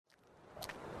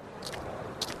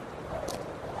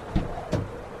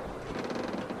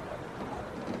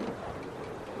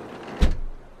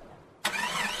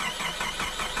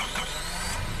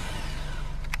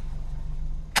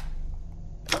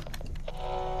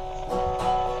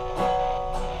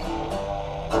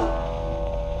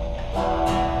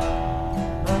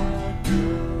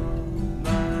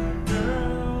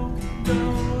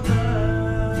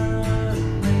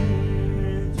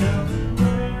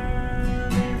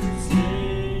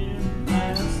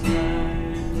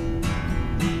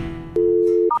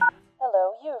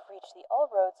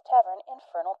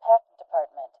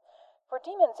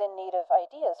humans in need of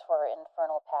ideas for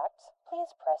infernal pacts, please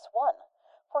press 1.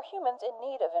 For humans in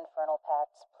need of infernal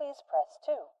pacts, please press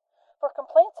 2. For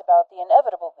complaints about the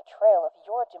inevitable betrayal of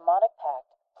your demonic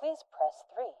pact, please press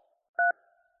 3.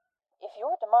 If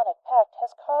your demonic pact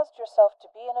has caused yourself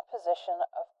to be in a position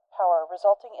of power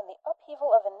resulting in the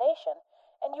upheaval of a nation,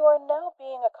 and you are now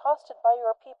being accosted by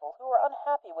your people who are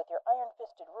unhappy with your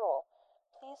iron-fisted rule,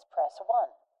 please press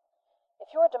 1. If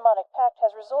your demonic pact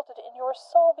has resulted in your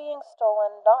soul being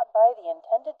stolen not by the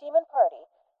intended demon party,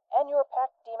 and your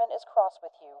pact demon is cross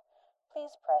with you,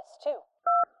 please press 2.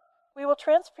 We will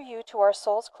transfer you to our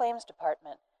Souls Claims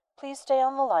Department. Please stay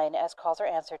on the line as calls are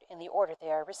answered in the order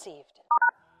they are received.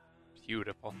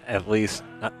 Beautiful. At least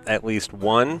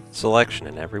one selection,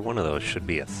 and every one of those should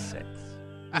be a 6.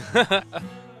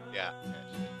 Yeah.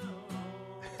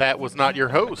 That was not your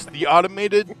host, the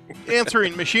automated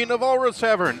answering machine of Alros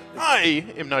Tavern. I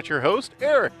am not your host,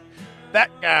 Eric.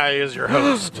 That guy is your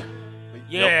host.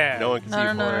 Yeah. No one can see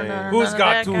you playing. Who's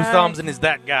got two thumbs and is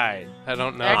that guy? I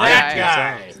don't know. That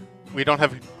guy. We don't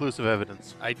have conclusive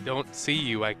evidence. I don't see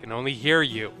you. I can only hear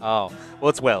you. Oh, well,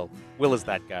 it's Will. Will is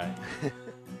that guy.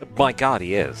 My God,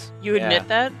 he is. You admit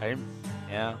that?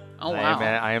 Yeah. Oh, wow.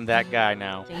 I am that guy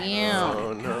now. Damn.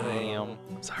 Oh, no. Damn.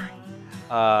 I'm sorry.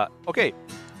 Okay.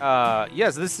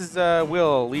 Yes, this is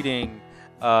Will leading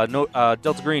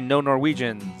Delta Green No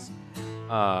Norwegians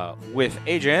with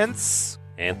agents.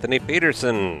 Anthony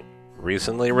Peterson,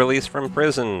 recently released from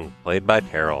prison, played by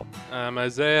Terrell. I'm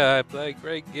Isaiah. I play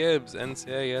Greg Gibbs,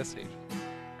 NCIS agent.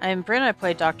 I'm Bryn. I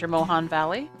play Dr. Mohan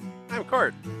Valley. I'm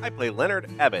Court. I play Leonard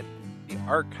Abbott, the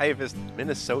archivist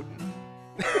Minnesotan.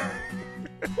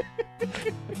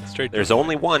 Straight. There's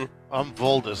only one. I'm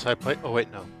Voldus. I play. Oh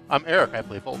wait, no. I'm Eric. I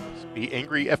play Voldus, the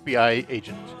angry FBI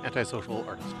agent, antisocial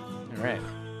artist. All right.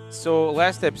 So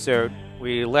last episode,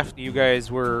 we left. You guys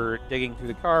were digging through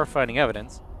the car, finding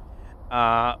evidence.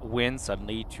 When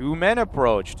suddenly 2 men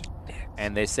approached,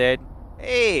 and they said,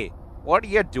 "Hey, what are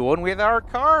you doing with our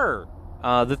car?"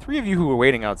 The 3 of you who were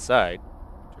waiting outside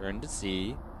turned to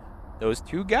see those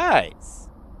 2 guys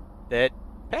that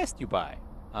passed you by.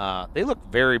 They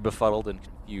looked very befuddled and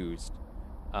confused.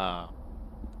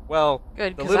 Well,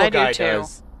 Good, the 'cause little I do guy too.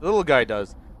 does. The little guy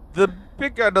does. The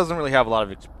big guy doesn't really have a lot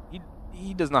of.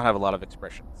 He does not have a lot of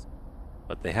expressions.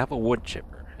 But they have a wood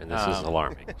chipper, and this is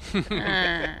alarming.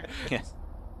 Yes.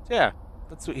 So yeah,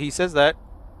 that's what he says. That.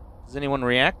 Does anyone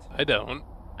react? I don't.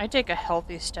 I take a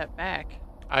healthy step back.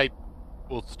 I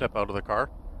will step out of the car.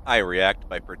 I react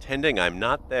by pretending I'm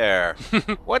not there.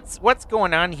 What's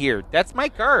going on here? That's my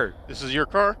car. This is your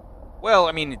car? Well,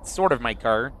 I mean, it's sort of my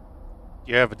car.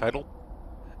 Do you have a title?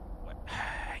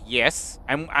 Yes.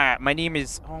 I'm. My name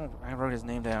is. Oh, I wrote his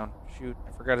name down. Shoot,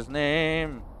 I forgot his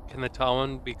name. Can the tall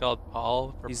one be called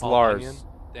Paul? For He's Paul Lars. Bunyan?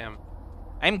 Damn.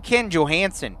 I'm Ken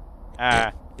Johansson.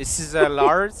 This is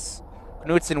Lars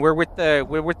Knudsen. We're with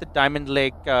the Diamond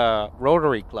Lake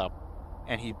Rotary Club,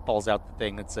 and he pulls out the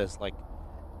thing that says like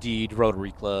Deed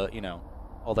Rotary Club,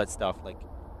 all that stuff. Like,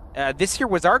 this here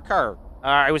was our car.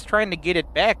 I was trying to get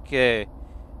it back.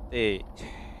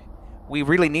 We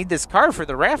really need this car for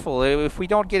the raffle. If we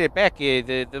don't get it back,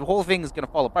 the whole thing is gonna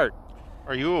fall apart.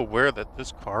 Are you aware that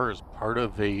this car is part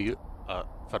of a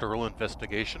federal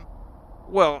investigation?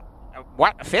 Well,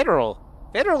 what federal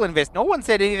invest? No one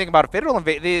said anything about a federal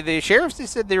invest. The sheriffs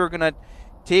just said they were gonna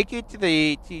take it to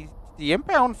the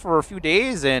impound for a few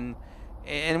days, and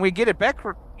we get it back.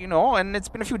 And it's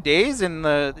been a few days, and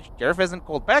the sheriff hasn't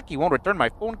called back. He won't return my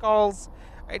phone calls.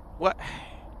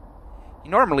 He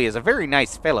normally is a very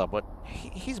nice fella, but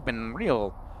he's been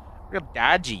real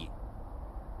dodgy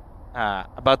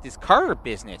about this car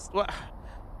business. What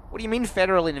do you mean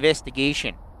federal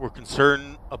investigation? We're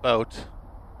concerned about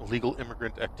illegal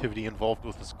immigrant activity involved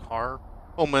with this car.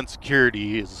 Homeland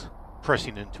Security is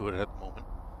pressing into it at the moment.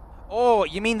 Oh,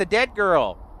 you mean the dead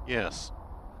girl? Yes.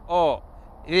 Oh,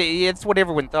 it's what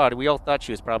everyone thought. We all thought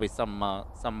she was probably some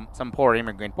poor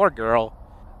immigrant, poor girl,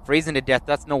 freezing to death.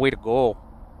 That's no way to go.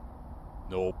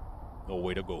 Nope, no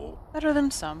way to go. Better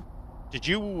than some. Did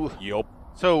you... Yup.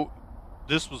 So,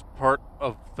 this was part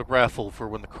of the raffle for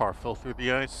when the car fell through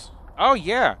the ice? Oh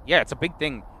yeah, it's a big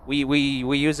thing. We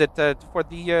use it for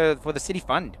the city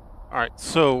fund. Alright,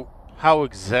 so how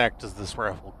exact does this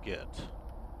raffle get?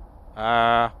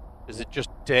 Is it just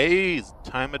days,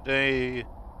 time of day?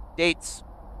 Dates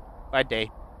by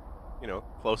day.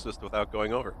 Closest without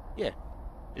going over. Yeah.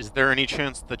 Is there any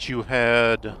chance that you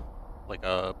had like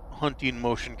a hunting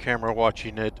motion camera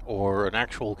watching it, or an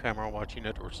actual camera watching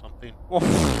it, or something?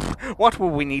 What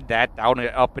would we need that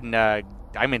up in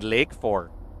Diamond Lake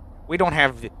for? We don't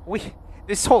have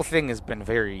this whole thing has been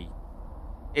very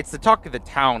it's the talk of the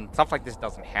town. Stuff like this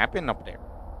doesn't happen up there.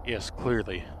 Yes,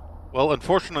 clearly. Well,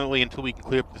 unfortunately, until we can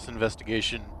clear up this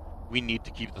investigation, we need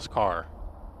to keep this car.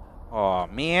 Oh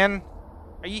man,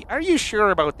 are you sure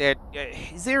about that?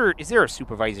 Is there a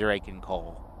supervisor I can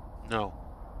call? No.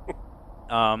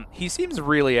 He seems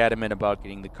really adamant about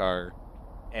getting the car,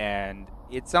 and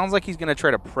it sounds like he's gonna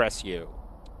try to press you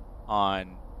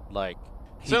on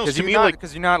Sounds to me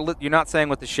because you're not saying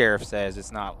what the sheriff says.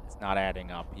 It's not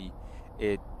adding up.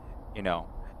 Now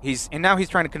he's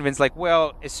trying to convince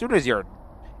well, as soon as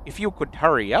if you could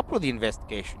hurry up with the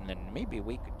investigation, then maybe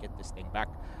we could get this thing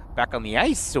back on the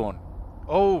ice soon.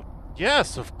 Oh,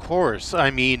 yes, of course. I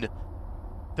mean,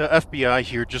 the FBI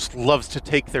here just loves to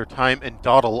take their time and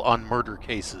dawdle on murder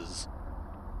cases.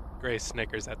 Gray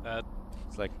snickers at that.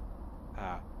 It's like,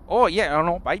 oh yeah, I don't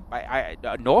know. I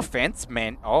no offense,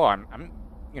 man. Oh, I'm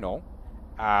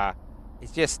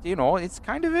it's just it's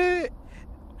kind of a.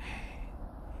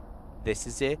 This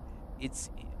is it. It's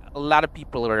a lot of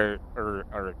people are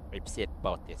upset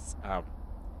about this.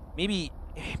 Maybe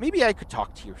I could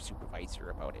talk to your supervisor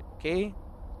about it. Okay.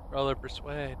 Roller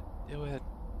persuade. Do it.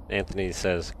 Anthony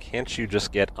says, can't you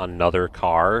just get another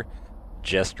car?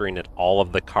 Gesturing at all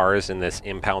of the cars in this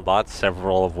impound lot,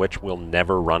 several of which will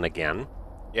never run again.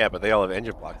 Yeah, but they all have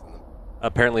engine blocks in them.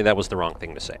 Apparently that was the wrong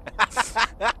thing to say.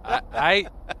 I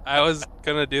was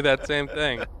gonna do that same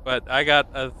thing, but I got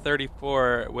a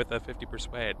 34 with a 50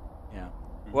 persuade. Yeah.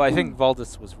 Well, I think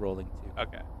Valdis was rolling too.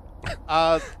 Okay.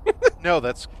 No,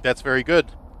 that's very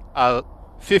good.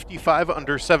 55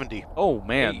 under 70. Oh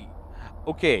man.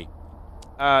 Okay.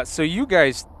 So you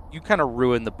guys, you kind of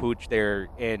ruin the pooch there,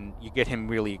 and you get him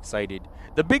really excited.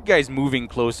 The big guy's moving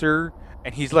closer,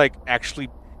 and he's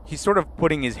he's sort of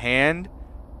putting his hand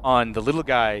on the little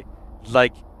guy,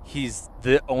 like he's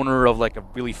the owner of a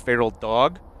really feral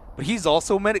dog, but he's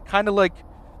also kind of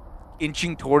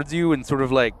inching towards you and sort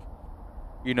of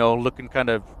looking kind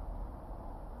of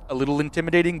a little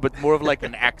intimidating, but more of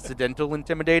an accidental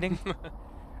intimidating,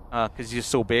 because he's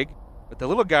so big. But the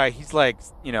little guy, he's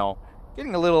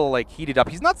getting a little heated up.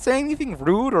 He's not saying anything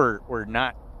rude or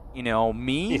not,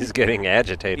 mean. He's getting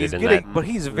agitated but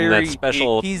he's in very that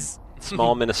special he's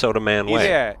small Minnesota man way.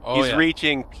 yeah. Oh, He's yeah.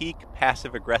 reaching peak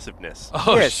passive aggressiveness.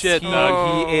 Oh yes, shit, he,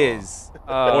 Doug. he is.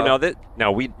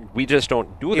 Now we just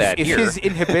don't do that if here. his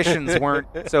inhibitions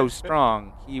weren't so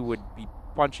strong, he would be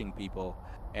punching people.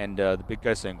 And the big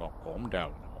guy's saying, "Oh, calm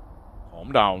down,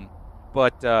 calm down."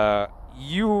 But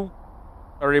you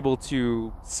are able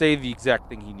to say the exact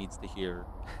thing he needs to hear.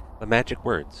 The magic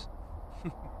words.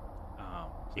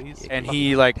 Please. And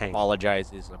he Thank you.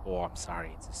 apologizes. Oh, I'm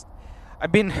sorry. It's just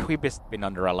we've just been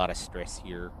under a lot of stress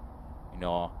here.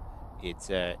 It's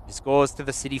this goes to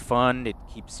the city fund. It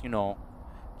keeps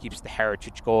the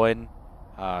heritage going,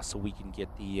 so we can get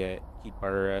keep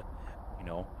our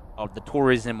the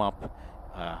tourism up.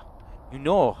 Do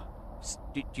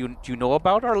you know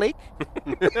about our lake?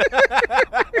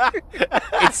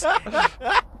 It's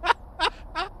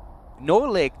no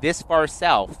lake this far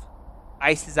south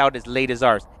ices out as late as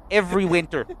ours every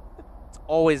winter. It's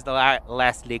always the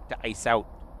last lake to ice out.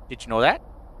 Did you know that?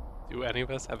 Do any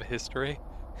of us have a history?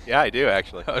 Yeah, I do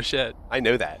actually. Oh shit. I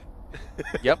know that.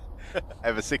 Yep. I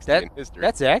have a 16 history.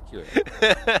 That's accurate.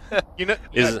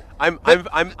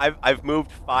 I've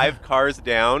moved 5 cars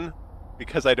down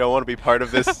because I don't want to be part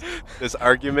of this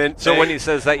argument. So when he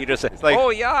says that, you just say, It's like, "Oh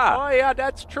yeah," oh yeah,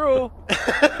 that's true.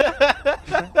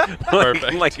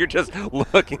 Perfect. like you're just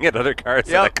looking at other cars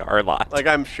in a Yep. car lot. Like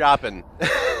I'm shopping.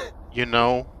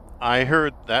 I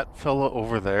heard that fella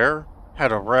over there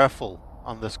had a raffle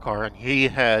on this car, and he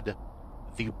had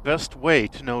the best way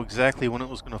to know exactly when it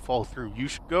was going to fall through. You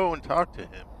should go and talk to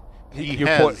him.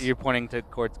 You're pointing to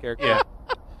Court's character. Yeah.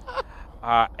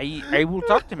 I will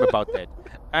talk to him about that.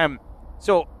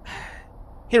 So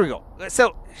here we go.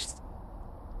 So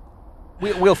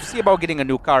we'll see about getting a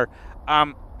new car.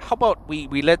 How about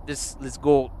we let this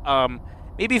go?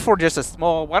 Maybe for just a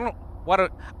small. Why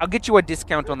don't I'll get you a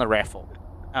discount on the raffle.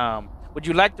 Would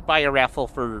you like to buy a raffle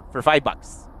for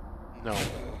 $5? No.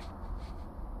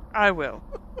 I will.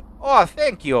 Oh,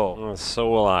 thank you. So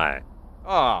will I.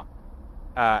 Oh,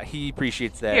 he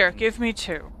appreciates that. Here, give me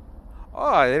 2.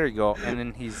 Oh, there you go. And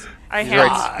then he's I he have.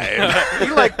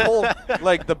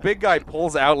 writes- he the big guy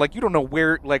pulls out you don't know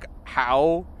where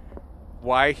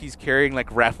why he's carrying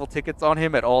raffle tickets on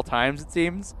him at all times, it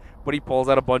seems, but he pulls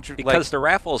out a bunch of Because the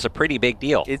raffle is a pretty big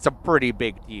deal. it's a pretty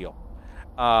big deal.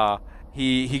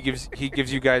 He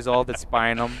gives you guys all that's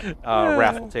buying them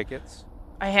raffle tickets.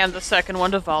 I hand the second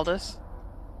one to Valdis.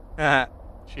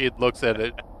 She looks at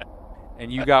it,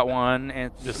 And you got one,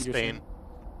 and disdain.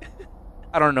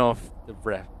 I don't know if the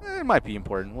ref. It might be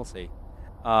important. We'll see.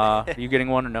 Are you getting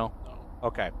one or no? No.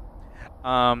 Okay.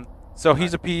 So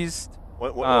he's appeased.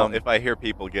 Well, if I hear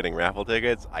people getting raffle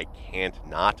tickets, I can't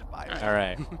not buy one. All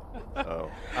right.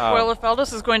 So, Well, if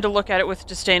Valdis is going to look at it with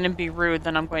disdain and be rude,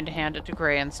 then I'm going to hand it to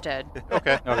Gray instead.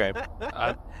 Okay. Okay.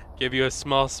 I'll give you a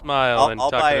small smile and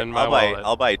tuck it in my wallet.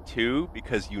 I'll buy two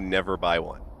because you never buy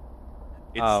one.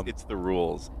 It's the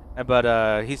rules.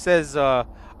 But he says,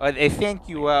 "Thank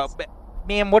you,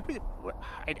 ma'am. What?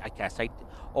 I guess I.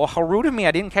 Oh, how rude of me!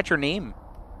 I didn't catch your name.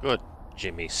 Good.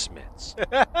 Jimmy Smits.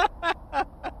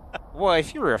 Well,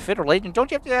 if you're a federal agent, don't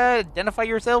you have to identify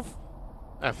yourself?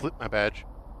 I flipped my badge.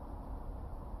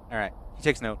 All right. He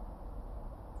takes note.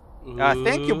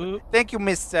 Thank you,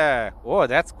 Miss. Oh,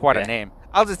 that's quite a Yeah. name.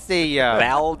 I'll just say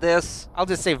Valdis? I'll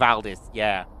just say Valdis.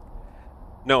 Yeah.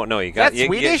 No, you got That's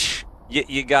Swedish.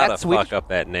 You gotta That's fuck Swedish? up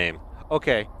that name.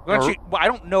 Okay. Why don't you, well, I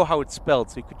don't know how it's spelled,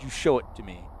 so could you show it to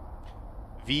me?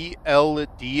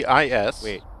 VLDIS.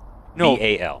 Wait. No.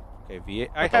 VAL. Okay. V.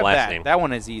 I With the have last that. name. That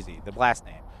one is easy. The last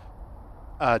name.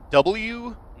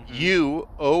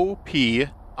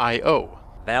 WUOPIO.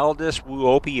 Valdis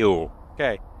Wuopio.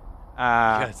 Okay. You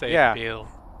gotta say yeah. it, Beal.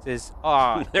 It says,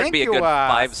 There'd thank be a you, good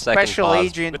 5-second Special pause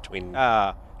Agent, between.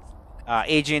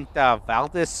 Agent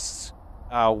Valdis,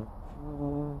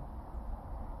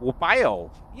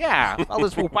 Wupayo. Yeah,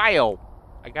 Valdis Wupayo.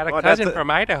 I got a Oh, cousin that's a- from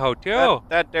Idaho, too.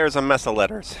 That there's a mess of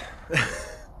letters.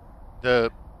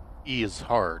 The E is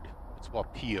hard. It's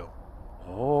Wapio.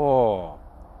 Oh.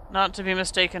 Not to be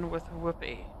mistaken with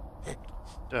Whoopi.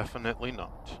 Definitely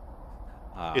not.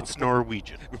 Uh, It's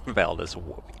Norwegian. Valdis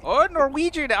Wuopio. Oh,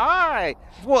 Norwegian.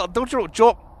 Well, don't you,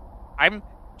 I'm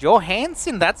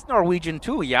Johansson. That's Norwegian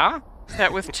too, yeah? Is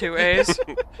that with two A's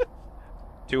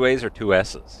 2 A's or 2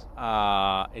 S's?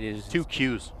 It is 2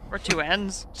 Q's. or two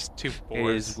N's? Just 2 It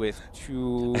fours. is with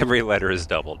two. Every letter is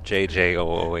doubled.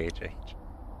 JJOOHH.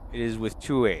 It is with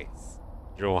two A's.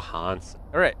 Johansson.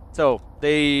 All right, so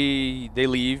they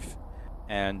leave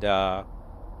and go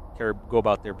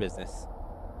about their business.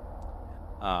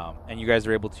 And you guys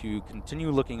are able to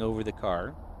continue looking over the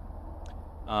car.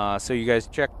 So you guys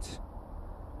checked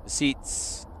the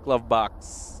seats, glove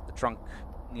box, the trunk,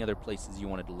 and the other places you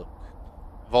wanted to look.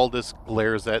 Valdis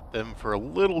glares at them for a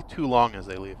little too long as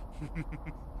they leave.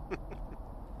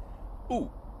 Ooh,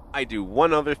 I do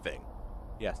one other thing.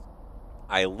 Yes.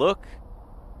 I look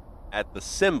at the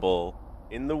symbol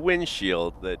in the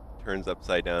windshield that turns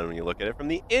upside down when you look at it from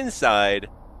the inside,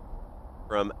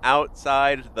 from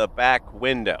outside the back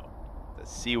window, to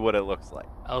see what it looks like.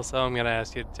 Also, I'm going to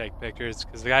ask you to take pictures,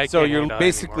 because the guy So can't you're handle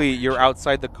basically anymore. you're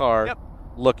outside the car, Yep.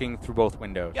 looking through both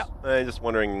windows. Yeah, I'm just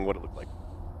wondering what it looked like.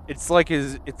 It's like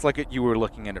you were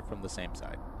looking at it from the same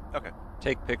side.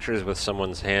 Take pictures with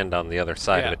someone's hand on the other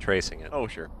side Yeah. of it, tracing it. Oh,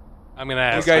 sure. I'm going to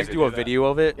You ask guys to do a that. video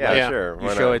of it. Yeah, Yeah. sure. You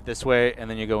why show not? it this way, and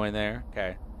then you go in there.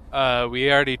 Okay.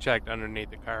 We already checked underneath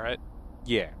the car, right?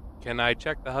 Yeah. Can I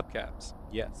check the hubcaps?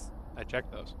 Yes. I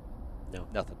checked those. No.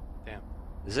 Nothing.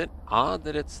 Is it odd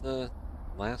that it's the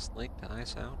last lake to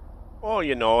ice out? Well,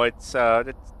 it's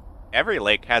every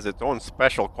lake has its own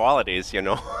special qualities, you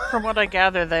know. From what I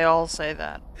gather, they all say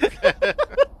that.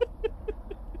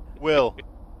 Will,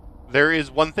 there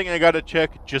is one thing I gotta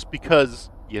check just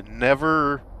because you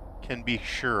never can be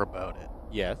sure about it.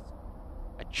 Yes.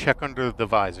 I check under the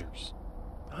visors.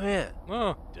 Oh yeah.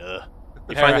 Oh, Duh.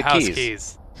 You there find are the house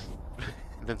keys.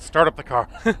 And then start up the car.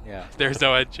 Yeah. There's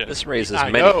no engine. This raises I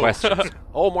many know. questions.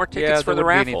 Oh, more Yeah, tickets for there the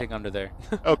wouldn't be raffle. anything under there.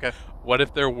 Okay. What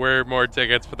if there were more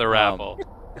tickets for the raffle?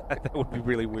 That would be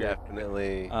really weird.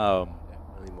 Definitely.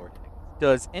 Definitely more tickets.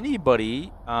 Does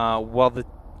anybody, while the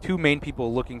two main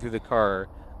people looking through the car,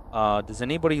 does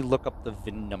anybody look up the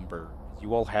VIN number?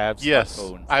 You all have Yes,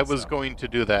 smartphones. I and was stuff. going to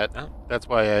do that. Oh. That's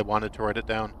why I wanted to write it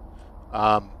down.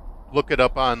 Look it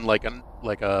up on like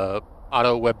a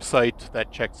auto website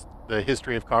that checks the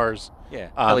history of cars. Yeah.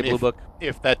 Kelly Blue if- Book.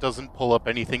 If that doesn't pull up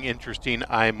anything interesting,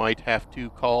 I might have to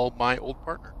call my old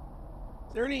partner.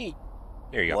 Is there any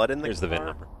Here you go. blood in the Here's the VIN car?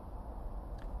 number.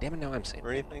 Damn it, now I'm saying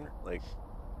or anything? Like,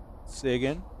 Say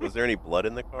again? was there any blood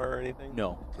in the car or anything?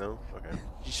 No. No. Okay.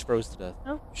 She just froze to death.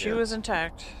 No, she Yeah. was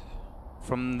intact.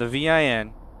 From the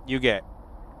VIN, you get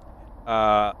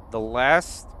the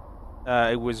last.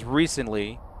 It was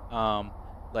recently,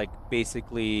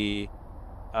 basically,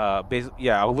 a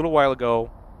little while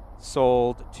ago,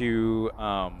 sold to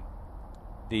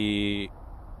the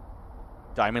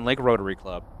Diamond Lake Rotary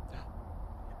Club,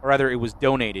 or rather, it was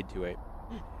donated to it.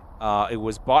 It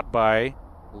was bought by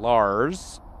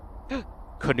Lars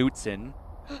Knutson.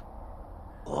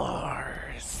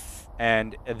 Lars.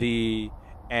 And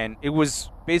it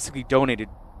was basically donated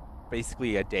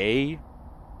a day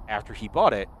after he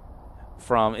bought it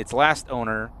from its last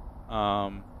owner,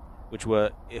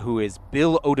 who is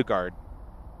Bill Odegaard,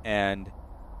 and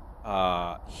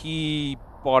he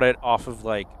bought it off of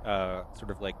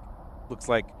looks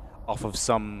like off of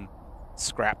some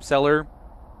scrap seller,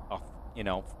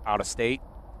 out of state,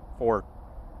 for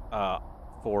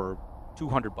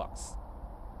 $200.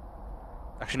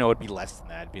 Actually, no, it'd be less than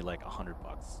that. It'd be like $100.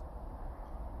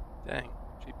 Dang,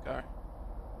 cheap car.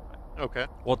 Okay.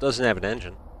 Well, it doesn't have an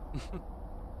engine.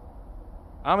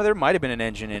 There might have been an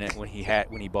engine in it when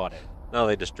he bought it. No,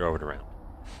 they just drove it around.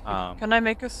 Can I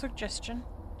make a suggestion?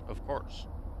 Of course.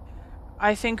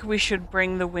 I think we should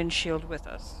bring the windshield with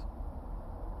us.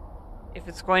 If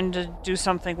it's going to do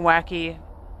something wacky,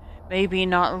 maybe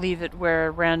not leave it where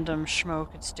a random schmo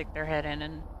could stick their head in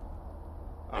and...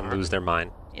 Lose their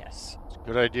mind. Yes. It's a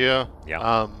good idea.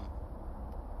 Yeah.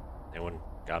 Anyone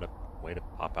got a way to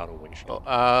pop out a windshield?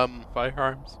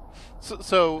 Firearms.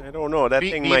 So I don't know. That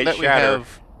thing being might that shatter.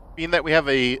 Being that we have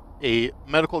a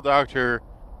medical doctor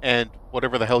and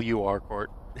whatever the hell you are, Court.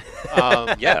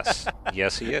 Yes.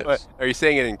 Yes, he is. What, are you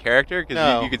saying it in character? Because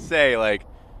No. you could say, like,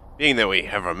 being that we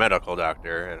have a medical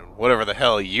doctor and whatever the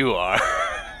hell you are.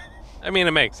 I mean,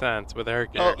 it makes sense with her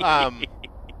Oh, character.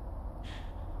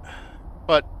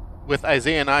 but with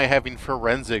Isaiah and I having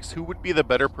forensics, who would be the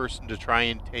better person to try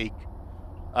and take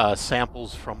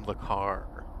samples from the car?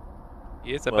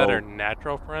 He is a well, better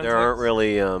natural forensics. There aren't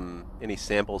really any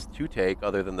samples to take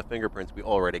other than the fingerprints we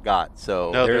already got.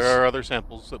 So No, there's- there are other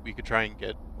samples that we could try and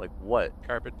get. like what?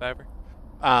 Carpet fiber.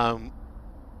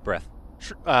 Breath.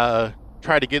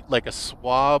 Try to get like a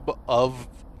swab of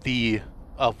the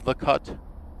cut,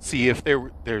 see if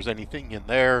there's anything in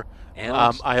there. And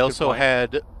I good also point.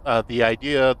 had the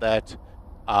idea that,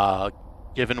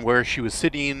 given where she was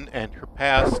sitting and her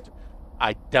past,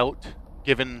 I doubt,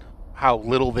 given how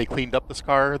little they cleaned up this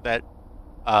car, that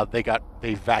they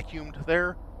vacuumed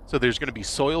there. So there's going to be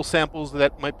soil samples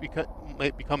that might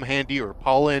become handy, or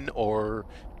pollen, or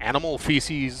animal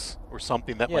feces, or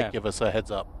something that Yeah. might give us a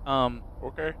heads up.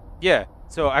 Okay. Yeah.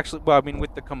 So actually, well, I mean,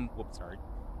 with the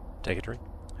Take a drink.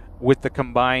 with the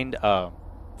combined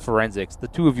forensics, the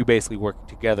two of you basically working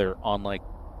together on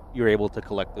you're able to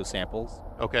collect those samples.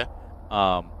 Okay.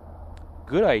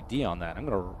 Good idea on that.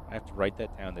 I have to write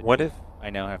that down. What if I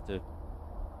now have to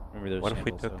remember those What if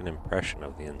we samples. took an impression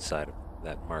of the inside of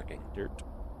that marking? dirt,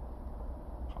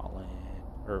 pollen,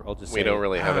 or I'll just We say don't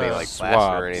really have any like swabs.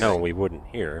 plaster or anything. No, we wouldn't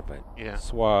here, but Yeah.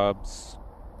 swabs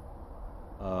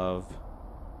of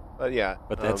But yeah.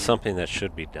 but that's something that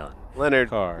should be done. Leonard,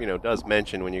 car. does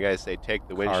mention when you guys say take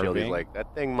the windshield, he's Carving. like,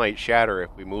 that thing might shatter if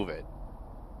we move it.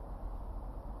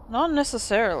 Not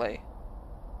necessarily.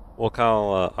 We'll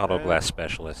call auto glass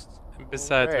specialists. And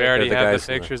besides, we Right. already They're the have guys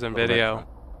the in the pictures and little red video. truck.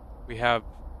 We have.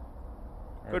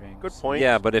 Good carvings. point.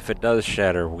 Yeah, but if it does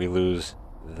shatter, we lose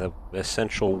the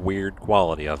essential weird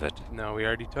quality of it. No, we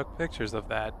already took pictures of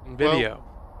that in Well- video.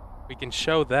 We can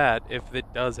show that if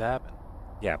it does happen.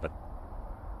 Yeah, but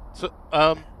So,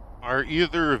 are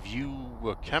either of you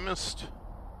a chemist?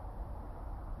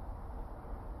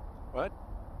 What?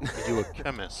 Are you a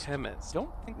chemist? Chemist. Don't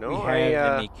think No, we I,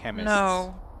 have any chemists.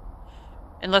 No.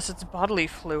 Unless it's bodily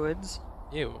fluids.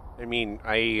 You. I mean,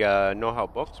 I know how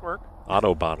books work.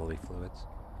 auto bodily fluids.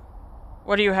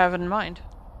 What do you have in mind?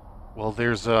 Well,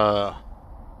 there's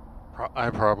I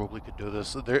probably could do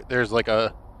this. There's like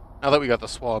a. Now that we got the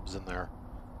swabs in there,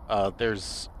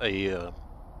 there's a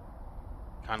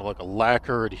kind of like a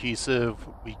lacquer adhesive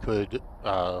we could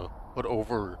put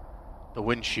over the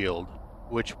windshield,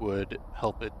 which would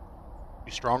help it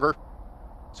be stronger.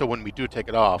 So when we do take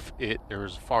it off,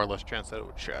 there's far less chance that it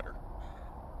would shatter.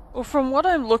 Well, from what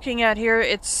I'm looking at here,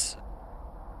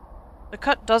 the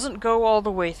cut doesn't go all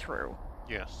the way through.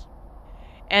 Yes.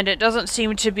 And it doesn't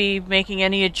seem to be making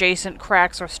any adjacent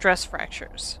cracks or stress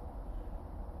fractures.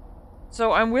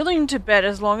 So I'm willing to bet,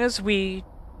 as long as we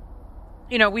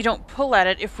don't pull at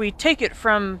it, if we take it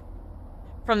from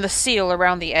the seal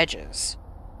around the edges,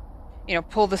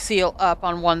 pull the seal up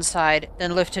on one side,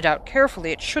 then lift it out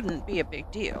carefully, it shouldn't be a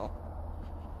big deal.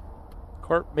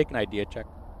 Court, make an idea check.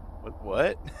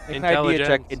 What? Make an idea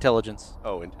check. Intelligence. Intelligence.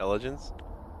 Oh, intelligence?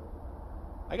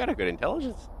 I got a good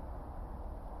intelligence.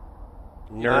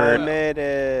 I Nerd. made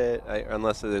it.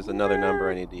 Unless there's another number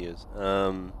I need to use.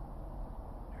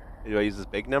 Do I use this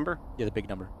big number? Yeah, the big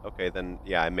number. Okay, then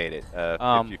yeah, I made it.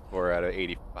 54 out of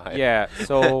 85. Yeah,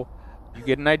 so you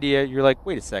get an idea. You're like,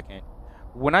 wait a second.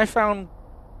 When I found,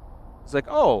 it's like,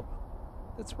 oh,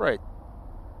 that's right.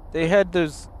 They had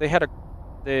those. They had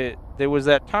there was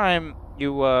that time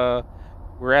you were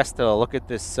asked to look at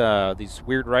this these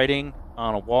weird writing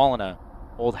on a wall in a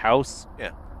old house.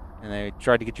 Yeah. and they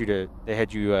tried to get you to. They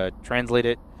had you translate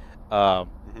it. You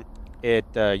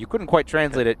couldn't quite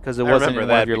translate it because it I wasn't remember in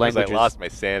that one of your because languages. I lost my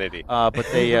sanity. But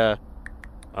they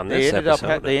On they this ended episode,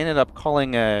 up they ended up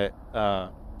calling the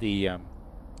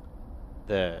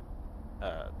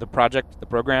project, the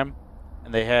program,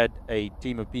 and they had a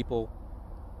team of people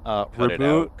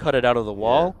cut it out of the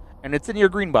wall, and it's in your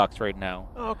green box right now.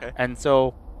 Oh, okay. And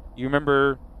so you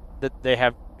remember that they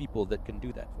have people that can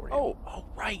do that for you. Oh,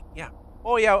 right, yeah.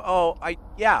 Oh,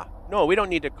 yeah. No, we don't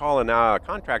need to call in a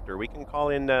contractor. We can call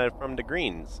in from the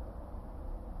Greens.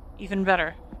 Even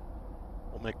better.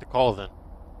 We'll make the call then.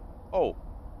 Oh,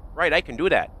 right, I can do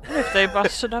that. If they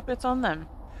busted up, it's on them.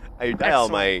 I dial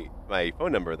Excellent. my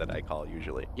phone number that I call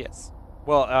usually. Yes.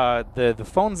 Well, the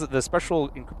phones, the special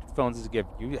encrypted phones it gives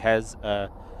you has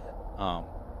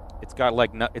it's got like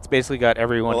it's basically got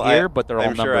everyone Well, here, but they're all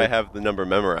I'm numbered. sure I have the number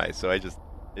memorized, so I just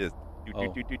do.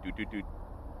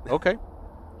 Okay.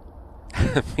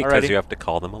 because Alrighty. you have to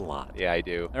call them a lot. Yeah, I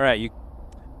do. All right. You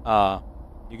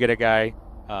get a guy,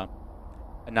 a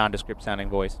nondescript sounding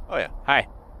voice. Oh yeah. Hi.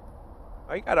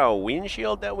 I got a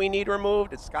windshield that we need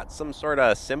removed. It's got some sort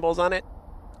of symbols on it.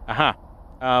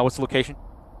 What's the location?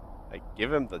 I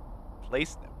give him the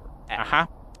place that we're at.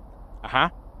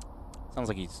 Sounds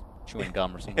like he's chewing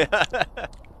gum or something. They're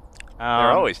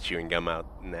always chewing gum out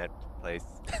in that place.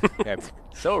 Yeah.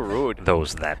 So rude.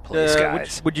 Those that place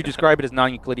guys. Would you describe it as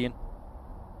non-Euclidean?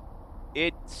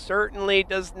 It certainly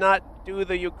does not do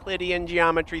the Euclidean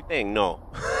geometry thing, no.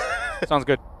 Sounds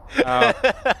good. I'll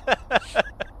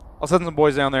send some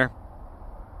boys down there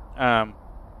to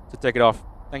take it off.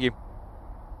 Thank you.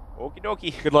 Okie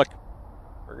dokie. Good luck.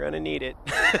 We're going to need it.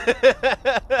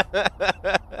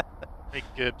 Hey,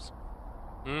 Gibbs.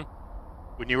 Hmm?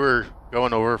 When you were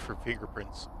going over for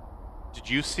fingerprints, did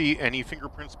you see any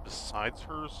fingerprints besides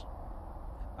hers?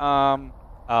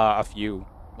 A few,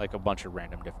 like a bunch of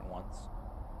random different ones.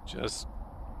 Just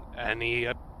any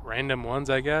random ones,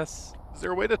 I guess. Is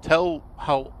there a way to tell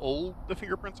how old the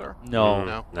fingerprints are? No,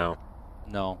 No.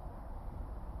 no.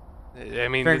 I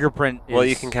mean, Fingerprint Well,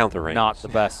 you is can count the rings. not the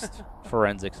best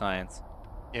forensic science.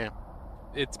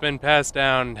 it's been passed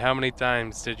down. How many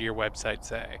times did your website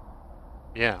say?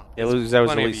 Yeah. That was at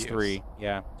plenty of least use. 3.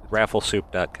 Yeah.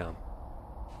 Rafflesoup.com.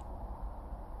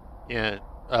 Yeah.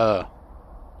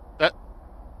 That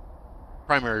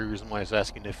primary reason why I was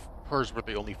asking if hers were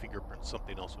the only fingerprints,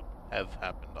 something else would have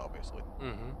happened, obviously.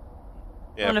 Mm-hmm.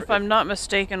 Yeah, And if I'm not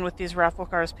mistaken, with these raffle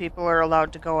cars, people are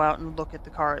allowed to go out and look at the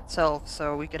car itself,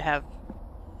 so we could have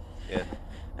Yeah.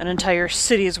 an entire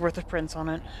city's worth of prints on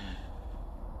it.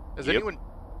 Has Yep. anyone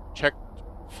checked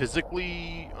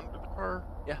physically under the car?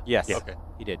 Yes. Okay.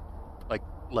 He did.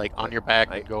 Like on your back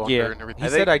and go Yeah. under and everything? He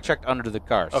said I checked under the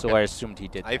car, so Okay. I assumed he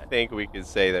did I that. think we could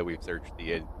say that we've searched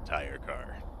the entire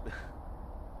car.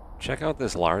 Check out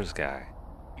this Lars guy.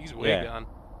 He's way Yeah. gone.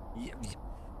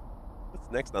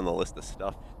 What's next on the list of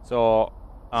stuff? So,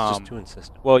 It's just too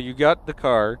insistent. well, you got the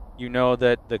car. You know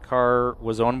that the car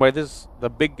was owned by the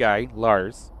big guy,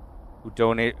 Lars, who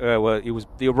donated. Well, it was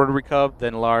the Rotary Cub,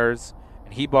 then Lars,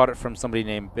 and he bought it from somebody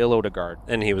named Bill Odegaard.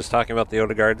 And he was talking about the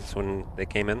Odegaards when they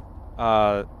came in.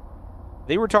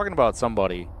 They were talking about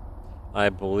somebody. I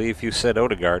believe you said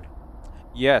Odegaard.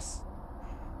 Yes.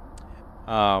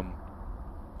 I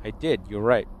did. You're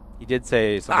right. He did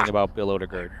say something about Bill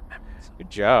Odegaard. Good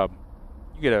job.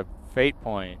 You get a fate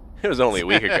point. It was only a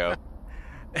week ago.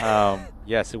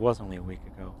 Yes, it was only a week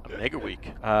ago. A mega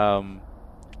week.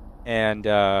 And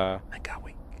I got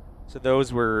weak. so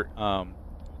those were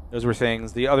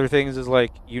things. The other things is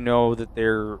like that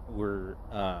there were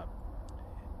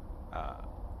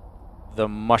the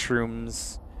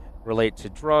mushrooms relate to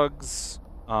drugs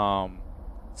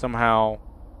somehow,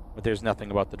 but there's nothing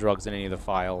about the drugs in any of the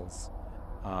files.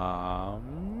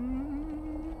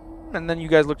 And then you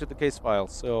guys looked at the case file,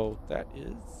 so that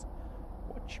is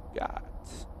what you got.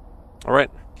 All right,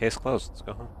 case closed. Let's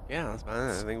go home. Yeah, that's fine.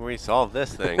 I think we solved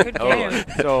this thing. Good game.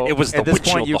 So It was at the this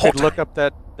windshield point, you the whole could look up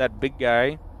that big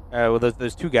guy. Well,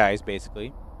 there's two guys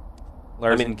basically,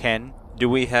 Lars mean- and Ken. Do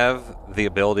we have the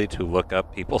ability to look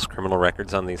up people's criminal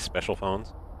records on these special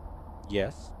phones?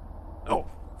 Yes. Oh,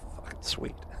 fucking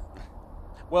sweet.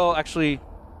 Well, actually,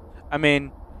 I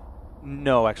mean,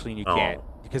 no, actually, you Oh. can't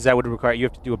because that would require you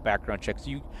have to do a background check.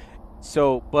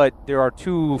 But there are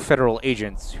two federal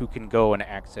agents who can go and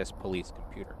access police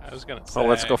computers. I was gonna say. Oh,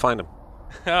 let's go find him.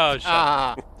 Oh, shit.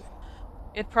 Ah.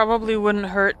 It probably wouldn't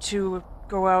hurt to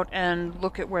go out and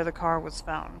look at where the car was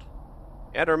found.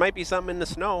 Yeah, there might be something in the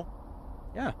snow.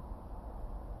 Yeah. I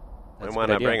That's a want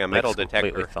good to idea. bring a metal Mike's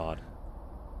completely detector. thawed.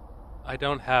 I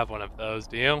don't have one of those.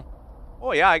 Do you?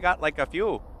 Oh, yeah, I got like a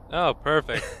few. Oh,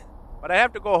 perfect. But I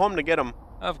have to go home to get them.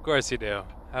 Of course you do.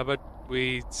 How about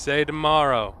we say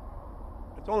tomorrow?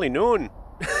 It's only noon.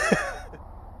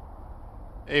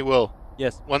 Hey, Will.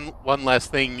 Yes. One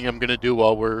last thing I'm gonna do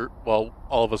while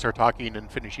all of us are talking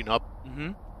and finishing up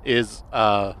Mm-hmm. is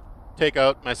take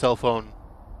out my cell phone.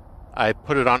 I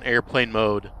put it on airplane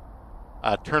mode.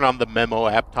 Turn on the memo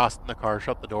app, toss it in the car,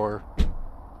 shut the door,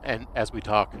 and as we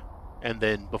talk, and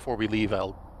then before we leave,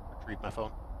 I'll retrieve my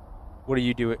phone. What do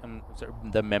you do? Sorry,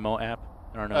 the memo app?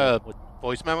 I don't know.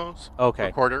 Voice memos. Okay.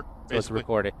 Recorder. So it's basically.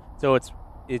 recorded. So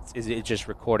is it just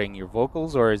recording your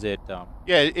vocals, or is it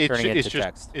Yeah, turning it it's to just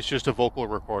text? it's just a vocal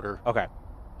recorder. Okay.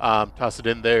 Toss it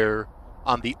in there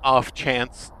on the off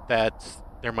chance that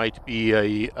there might be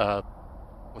a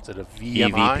what's it, a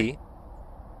VMI? EVP?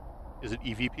 Is it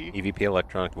EVP? EVP,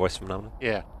 electronic voice phenomenon?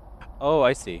 Yeah. Oh,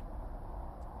 I see.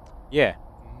 Yeah,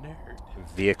 Nerd.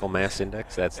 Vehicle mass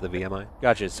index, that's the VMI.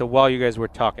 gotcha. So while you guys were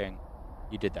talking,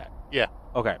 you did that. Yeah.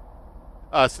 Okay.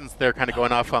 Since they're kind of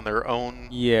going off on their own.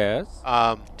 Yes.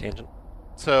 Tangent.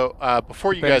 So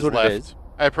before you Depends guys what it left, is.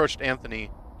 I approached Anthony.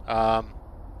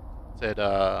 Said,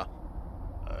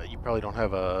 you probably don't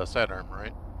have a sidearm,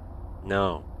 right?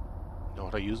 No. Know how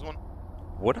to use one?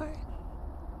 Would I?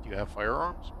 Do you have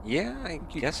firearms? Yeah, I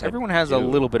guess Everyone I has a do.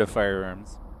 little bit of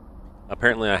firearms.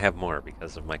 Apparently I have more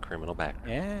because of my criminal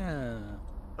background. Yeah.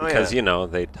 Oh, Because, yeah. you know,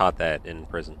 they taught that in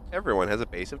prison. Everyone has a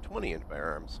base of 20 in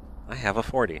firearms. I have a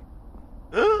 40.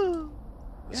 Yeah.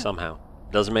 Somehow.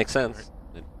 Doesn't make sense.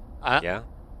 Yeah?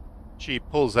 She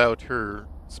pulls out her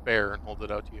spare and holds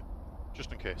it out to you,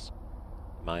 just in case.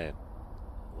 Am I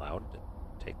allowed to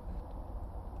take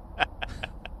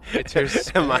It's your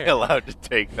spare. Am I allowed to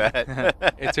take that?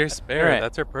 It's her spare. Alright.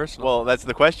 That's her personal. Well, that's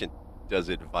the question. Does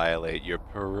it violate your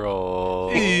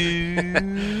parole?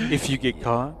 If you get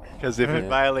caught. Because if it Yeah.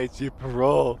 violates your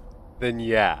parole, then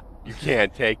yeah, you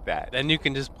can't take that. Then you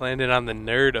can just plant it on the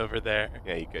nerd over there.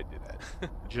 Yeah, you could do that.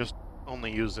 Just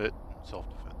only use it in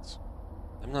self-defense.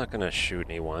 I'm not going to shoot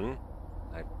anyone.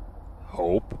 I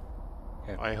hope.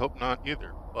 I hope not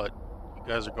either, but you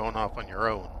guys are going off on your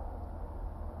own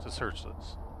to search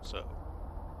this, so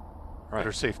better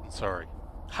Right. safe than sorry.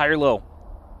 High or low?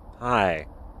 Hi.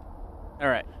 All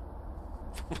right.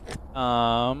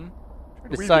 Try to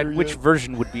we decide there which yet?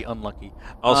 version would be unlucky.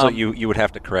 Also, Um, you would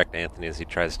have to correct Anthony as he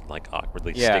tries to like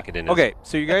awkwardly Yeah. stick it in his Okay,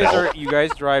 so you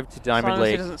guys drive to As Diamond long as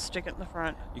he Lake. doesn't stick it in the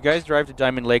front. You guys drive to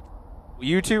Diamond Lake.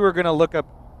 You two are gonna look up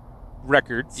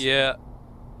records. Yeah.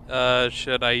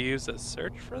 Should I use a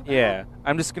search for that? Yeah.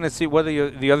 I'm just gonna see whether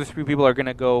the other three people are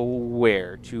gonna go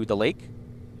where to the lake.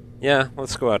 Yeah,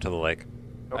 let's go out to the lake.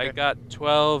 I got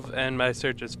 12 and my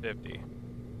search is 50.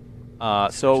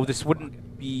 So this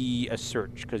wouldn't be a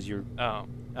search because you're Oh.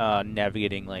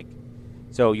 navigating like.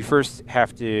 So you first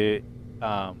have to.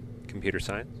 Computer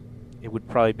science? It would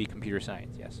probably be computer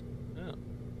science. Yes. Oh.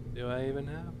 Do I even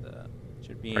have that?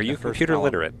 Should be. Are in you the first computer column.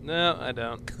 literate? No, I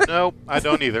don't. No, I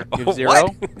don't either. You have Oh, 0?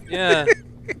 what? Yeah.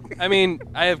 I mean,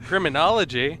 I have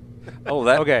criminology. Oh,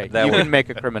 that Okay, that you would can make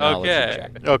a criminology Okay.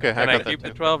 check. Okay, I Can I got keep that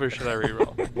the too. 12 or should I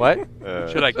reroll? What?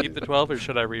 Should I keep the 12 or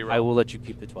should I reroll? I will let you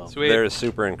keep the 12. Sweet. Their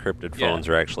super encrypted Yeah. phones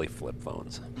are actually flip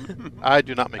phones. I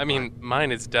do not make I mean, mine.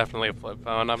 mine is definitely a flip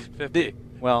phone. I'm 50.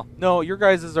 Well, no, your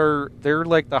guys' they're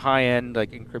like the high end,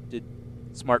 like encrypted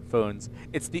smartphones.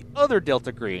 It's the other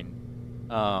Delta Green,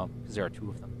 because there are two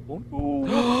of them.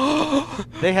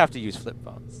 They have to use flip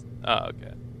phones. Oh,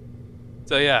 okay.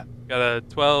 So yeah, got a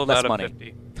 12 Less out of money.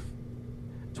 50.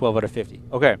 12 out of 50.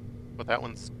 Okay. But that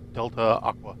one's Delta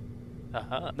Aqua.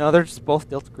 Uh-huh. No, they're just both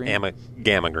Delta Green.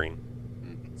 Gamma green.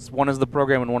 One is the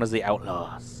program and one is the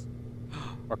outlaws,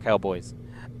 or cowboys,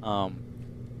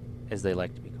 as they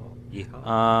like to be called.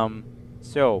 Yeehaw.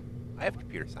 So I have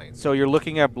computer science. So you're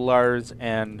looking up Lars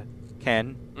and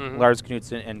Ken, Mhm. Lars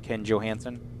Knudsen and Ken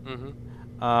Johansson. Mm-hmm.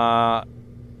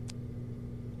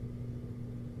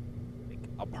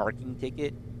 A parking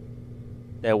ticket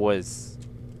that was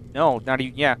not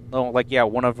even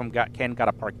one of them Ken got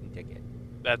a parking ticket.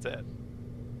 That's it.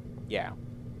 Yeah,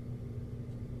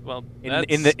 Well,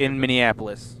 in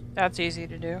Minneapolis. That's easy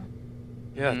to do.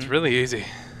 Yeah, it's Mhm. really easy.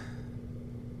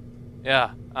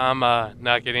 Yeah, I'm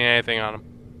not getting anything on him.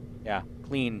 Yeah,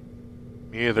 clean.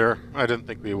 Me either. I didn't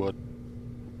think we would.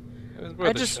 It was worth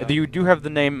a just- shot. You do have the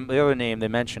other name they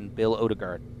mentioned, Bill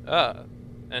Odegaard.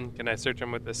 And can I search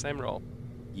him with the same role?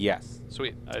 Yes.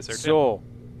 Sweet, I searched him. So,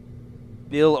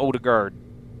 Bill Odegaard.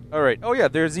 All right. Oh yeah,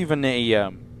 there's even a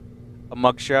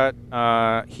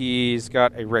mugshot. He's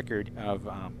got a record of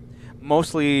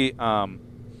mostly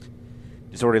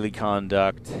disorderly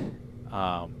conduct,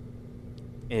 public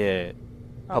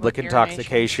urination.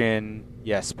 intoxication.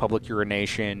 Yes, public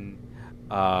urination.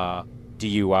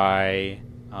 DUI,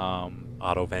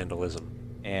 Auto vandalism.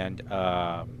 and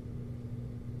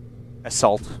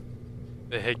assault.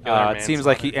 Vehicular It seems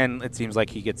like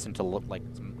manslaughter. he gets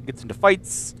into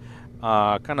fights.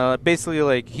 Kind of basically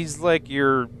like he's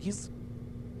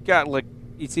got like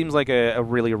he seems like a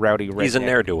really rowdy redneck He's a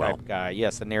ne'er-do-well. type guy.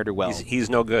 Yes, a ne'er-do-well. He's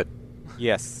no good.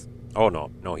 Yes. Oh no,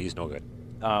 he's no good.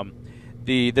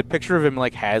 The picture of him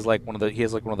like has like one of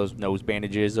those nose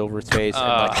bandages over his face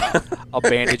and like a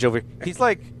bandage over. He's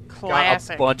like got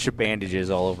Classic. a bunch of bandages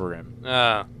all over him.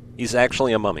 He's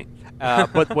actually a mummy.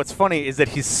 But what's funny is that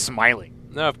he's smiling.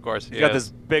 No, of course he He's got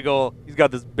is.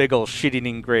 this big ol'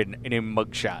 shit-eating grin in a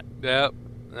mugshot. Yep,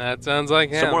 that sounds like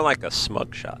him. So more like a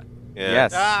smug shot. Yeah.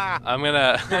 Yes. I'm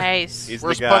gonna. Nice. He's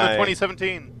Worst the pun of guy.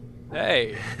 2017.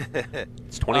 Hey,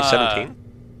 It's 2017.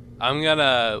 I'm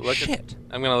gonna look Shit. at.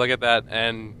 I'm gonna look at that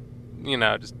and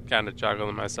just kind of chuckle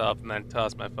to myself and then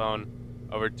toss my phone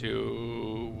over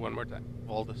to one more time.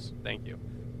 Valdis. Thank you,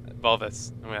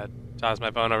 Volvis. I'm gonna toss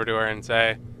my phone over to her and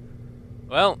say,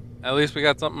 "Well, at least we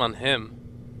got something on him."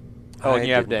 Oh, I and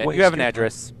you have didn't waste an your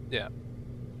address.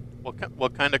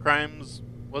 What kind of crimes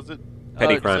was it?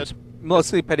 Petty You crimes. said?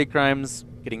 Mostly petty crimes,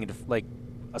 getting into like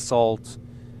assault,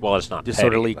 Well, it's not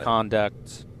disorderly petty, but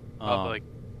conduct, Public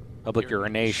public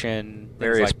urination, things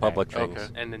various like public that. things.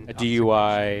 Okay. and A intoxication.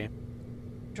 DUI.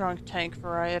 Drunk tank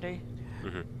variety.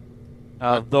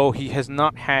 Though he has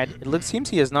not had, it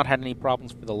seems he has not had any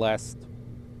problems for the last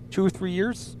 2 or 3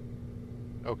 years.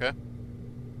 Okay.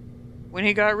 When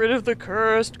he got rid of the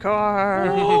cursed car.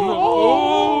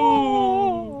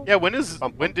 Yeah, when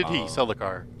did he sell the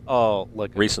car? Oh,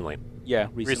 like Recently.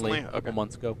 recently, Recently? a couple Okay.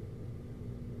 months ago,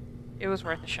 It was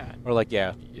worth a shot. or like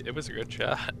yeah. It was a good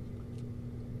shot.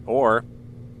 Or,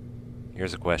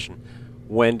 here's a question.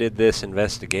 When did this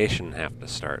investigation have to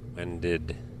start? When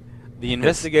did... The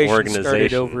investigation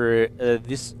started organization-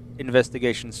 this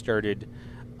investigation started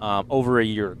over a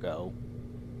year ago.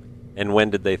 And when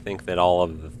did they think that all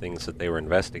of the things that they were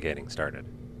investigating started?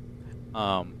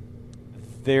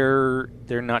 They're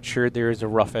not sure. There is a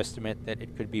rough estimate that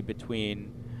it could be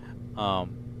between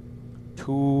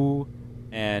 2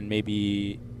 and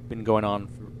maybe been going on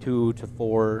for 2 to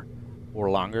 4 or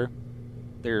longer.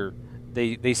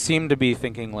 They seem to be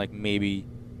thinking like maybe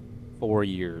 4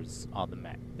 years on the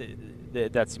max.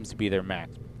 That seems to be their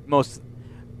max. Most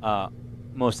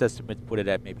estimates put it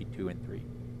at maybe 2 and 3.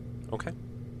 Okay.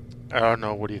 I don't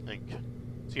know. What do you think?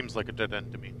 Seems like a dead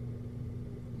end to me.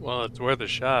 Well, it's worth a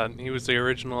shot. He was the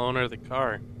original owner of the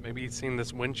car. Maybe he's seen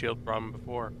this windshield problem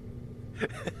before.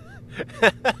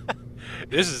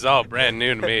 This is all brand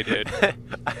new to me, dude.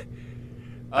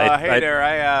 Hey I- there,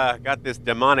 I got this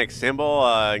demonic symbol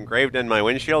engraved in my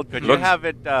windshield. Could you Looks- have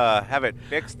it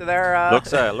fixed there?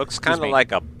 Looks kind of me.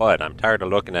 like a butt. I'm tired of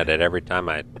looking at it every time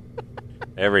I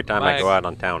My- go out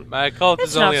on town. My cult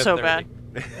It's is only not a so 30.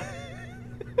 bad.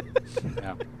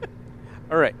 Yeah.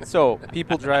 All right. So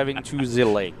people driving to the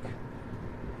lake.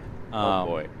 Oh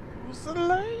boy.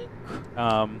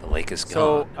 Um, The lake is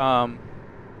so gone.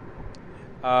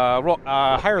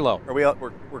 high or low? Are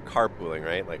we're carpooling,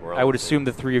 right? Like we're all I would the same- assume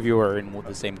the 3 of you are in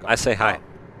the same car. I say hi.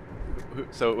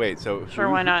 So wait, so Sure,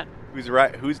 why not?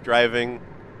 Who's driving?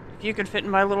 If you can fit in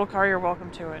my little car, you're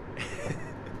welcome to it.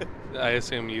 I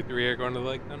assume you three are going to the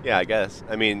lake then? Yeah, I guess.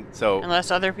 I mean, so Unless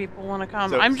other people want to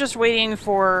come. So- I'm just waiting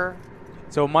for.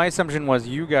 So my assumption was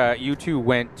you two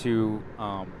went to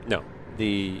No.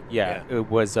 it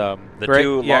was The Gray-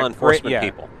 two yeah, law enforcement Gray, yeah.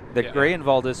 people. The Yeah. Gray and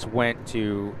Valdis went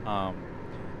to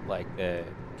like the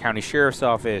county sheriff's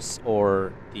office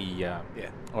or the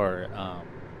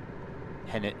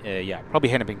probably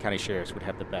Hennepin County Sheriff's would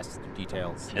have the best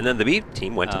details. And then the B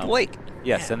team went to the lake.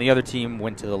 Yes, and the other team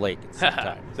went to the lake at the same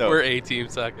time. So- We're A-team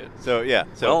suckers. so yeah,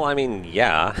 so Well, I mean,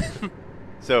 yeah.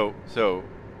 so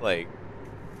like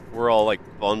we're all like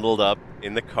bundled up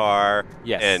in the car.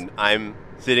 Yes. And I'm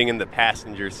sitting in the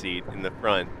passenger seat in the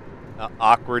front,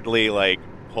 awkwardly like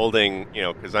holding,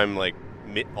 because I'm like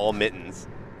all mittens.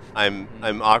 I'm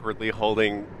awkwardly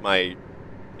holding my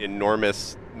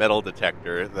enormous metal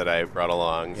detector that I brought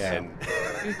along. Yeah. And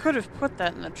You could have put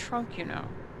that in the trunk,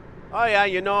 oh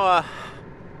yeah,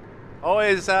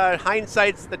 always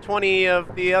hindsight's the 20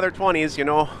 of the other 20s,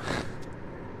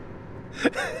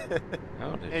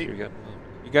 How did Hey. you get...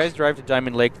 You guys drive to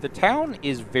Diamond Lake. The town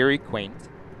is very quaint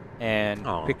and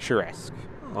Aw. picturesque.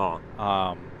 Oh,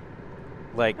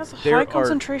 Like That's a there high are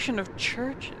concentration of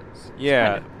churches. It's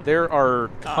yeah, kind of there are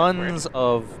awkward. tons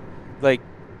of like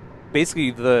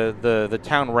basically the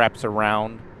town wraps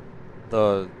around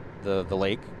the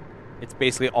lake. It's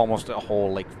basically almost a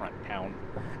whole lakefront town,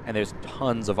 and there's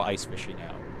tons of ice fishing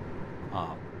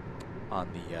out on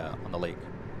the lake.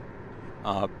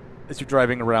 As you're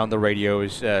driving around, the radio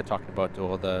is talking about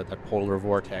the polar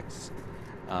vortex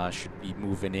should be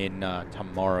moving in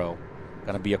tomorrow.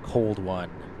 Gonna be a cold one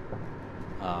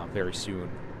very soon.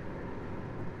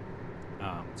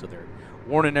 So they're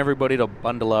warning everybody to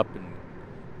bundle up and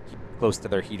keep close to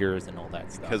their heaters and all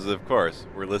that stuff. Because, of course,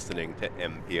 we're listening to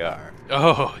NPR.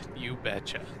 Oh, you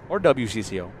betcha. Or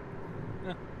WCCO.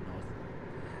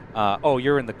 Oh,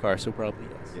 you're in the car, so probably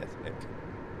yes. Yes.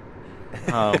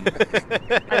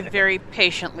 I very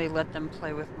patiently let them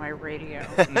play with my radio.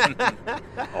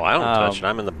 Oh, I don't touch it.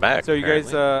 I'm in the back. So you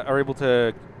guys are able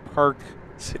to park.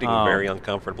 Sitting very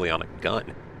uncomfortably on a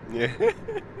gun. Yeah.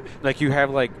 Like you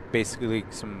have like basically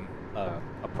some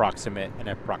approximate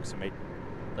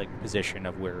like position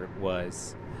of where it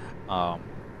was.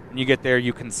 When you get there,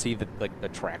 you can see the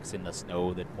tracks in the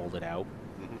snow that pulled it out.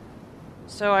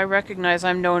 So I recognize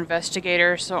I'm no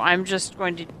investigator, so I'm just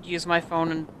going to use my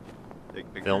phone and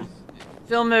Take pictures.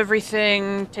 film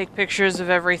everything, take pictures of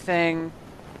everything,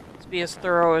 to be as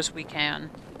thorough as we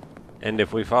can. And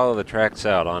if we follow the tracks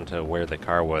out onto where the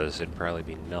car was, it'd probably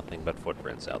be nothing but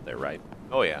footprints out there, right?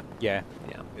 Oh, yeah. Yeah.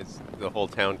 Yeah. It's the whole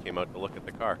town came out to look at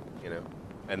the car,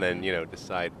 and then,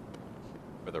 decide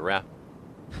for the raft.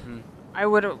 I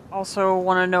would also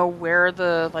want to know where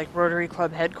the Rotary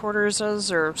Club headquarters is,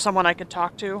 or someone I could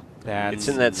talk to. It's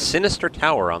in that sinister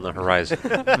tower on the horizon.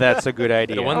 That's a good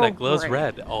idea. The one Oh, that glows great.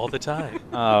 red all the time.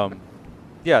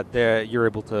 Yeah, you're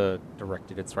able to direct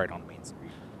it. It's right on Main Street.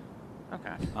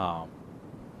 Okay.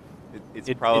 It's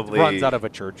It probably runs out of a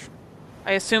church.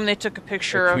 I assume they took a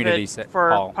picture A of community it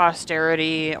hall. for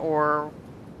posterity or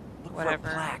Look whatever. for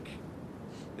a plaque.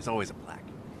 There's always a plaque.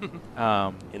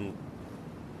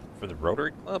 For the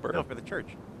Rotary Club, or No, for the church.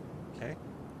 okay.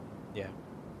 Yeah.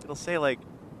 It'll say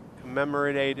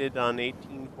commemorated on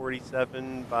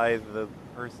 1847 by the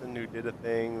person who did a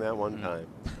thing that one time.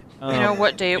 You know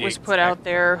what day it was put out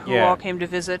there, who Yeah. all came to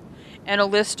visit, and a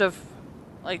list of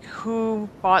who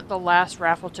bought the last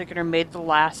raffle ticket or made the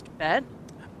last bet.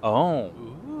 Oh,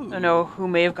 Ooh. I know who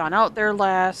may have gone out there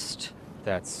last.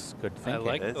 that's good I thinking.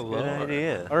 like That's the a lore. good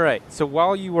idea. All right. So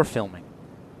while you were filming,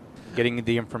 getting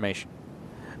the information,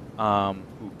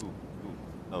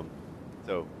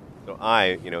 So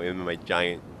I, in my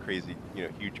giant, crazy,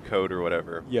 huge coat or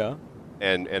whatever, yeah,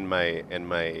 and my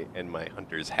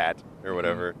hunter's hat or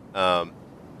whatever.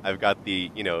 I've got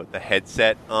the the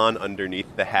headset on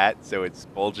underneath the hat, so it's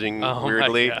bulging Oh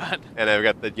weirdly, my God. and I've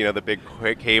got the the big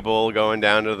cable going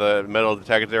down to the metal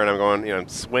detector, and I'm going I'm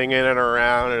swinging it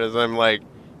around, and as I'm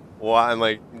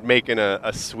I'm making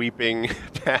a sweeping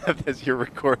path as you're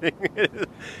recording it.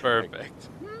 Perfect.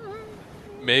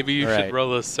 Maybe you Alright. should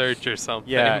roll a search or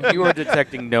something. yeah. You are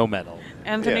detecting no metal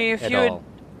Anthony, Yeah, if at you had all.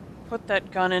 put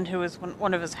that gun into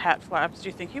one of his hat flaps, do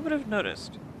you think he would have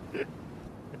noticed?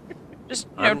 Just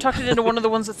tucked it into one of the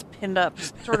ones that's pinned up.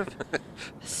 Just sort of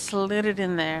slid it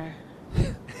in there.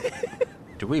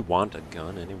 Do we want a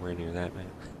gun anywhere near that, man?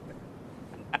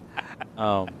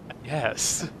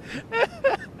 Yes.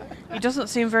 He doesn't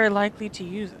seem very likely to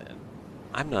use it.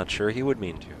 I'm not sure he would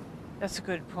mean to. That's a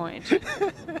good point.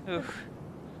 Oof.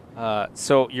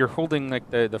 So you're holding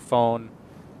the phone,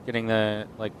 getting the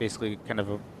basically kind of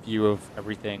a view of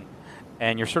everything,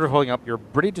 and you're sort of holding up. You're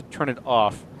ready to turn it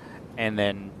off, and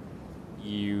then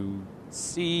you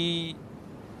see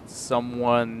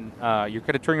someone. You're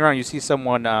kind of turning around. You see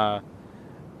someone by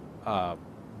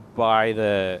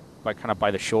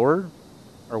the shore,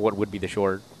 or what would be the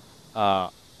shore,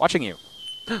 watching you.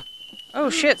 Oh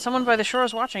shit! Someone by the shore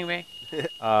is watching me.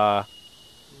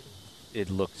 It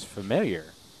looks familiar.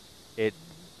 It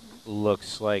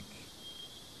looks like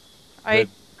I the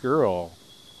girl.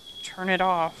 turn it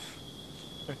off.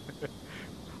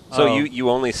 So Oh. you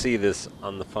only see this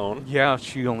on the phone? Yeah,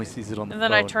 she only sees it on the And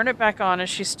phone. then I turn it back on. Is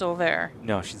she still there?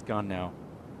 No, she's gone now.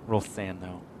 Roll sand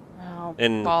though. Oh,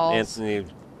 And balls. Anthony,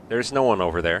 there's no one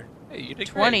over there. Hey, you did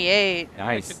great. 28.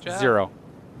 Nice. good job. 0.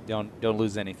 Don't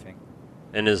lose anything.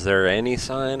 And is there any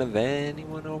sign of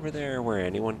anyone over there where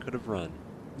anyone could have run?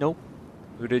 Nope.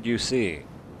 Who did you see?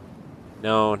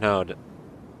 No.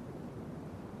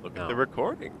 Look No. at the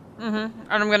recording. Mm-hmm.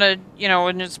 And I'm gonna,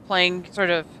 and just playing, sort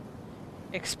of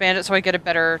expand it so I get a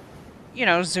better,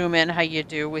 zoom in how you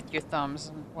do with your thumbs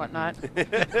and whatnot.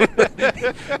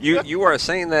 You are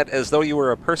saying that as though you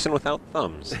were a person without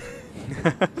thumbs.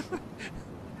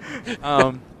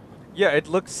 Yeah, it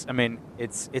looks. I mean,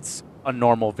 it's a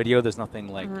normal video. There's nothing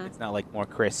like. Mhm. It's not like more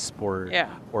crisp or Yeah.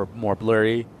 or more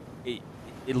blurry.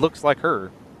 It looks like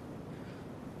her.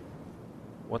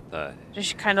 What the? Does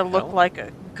she kind of look Hell? like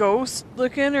a ghost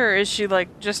looking, or is she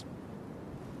just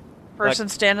Person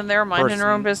standing there minding her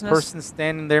own business. Person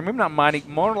standing there, maybe not minding,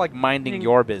 more like minding Mm.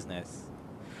 your business.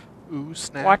 Ooh,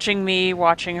 snap. Watching me,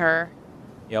 watching her.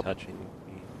 Yep. Touching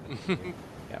me.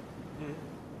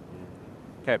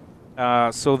 Okay.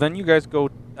 So then you guys go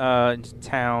into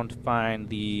town to find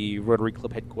the Rotary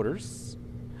Club headquarters.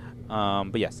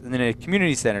 But yes, and then a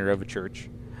community center of a church.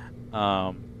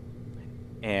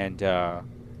 And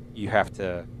you have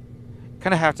to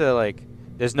like,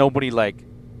 there's nobody like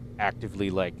actively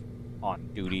like on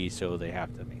duty, so they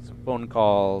have to make some phone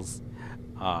calls.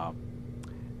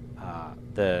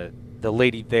 The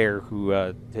lady there who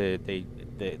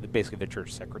basically the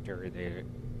church secretary, they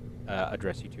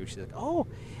address you to. She's like, "Oh,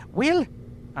 Will,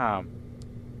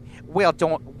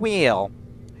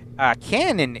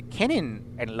 Ken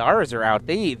and Lars are out.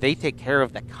 They take care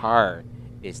of the car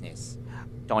business,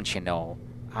 don't you know?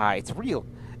 It's real.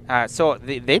 So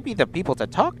they'd be the people to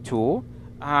talk to.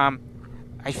 I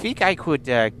think I could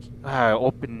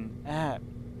open.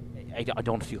 I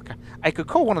don't feel. I could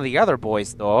call one of the other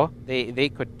boys though. They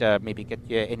could maybe get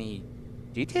you any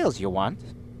details you want.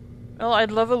 Well,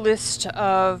 I'd love a list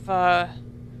of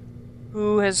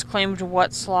who has claimed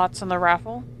what slots in the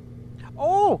raffle.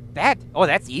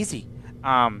 That's easy.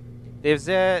 There's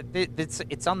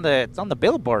it's on the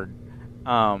billboard.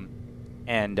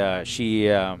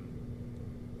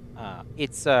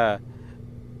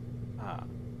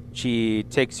 She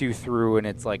takes you through, and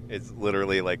it's like It's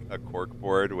literally like a cork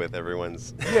board with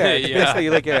everyone's. basically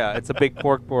like it's a big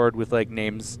cork board with like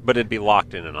names. But it'd be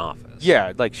locked in an office.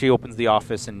 Yeah, like she opens the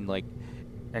office and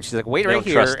she's like, wait They right don't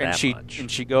here, trust and that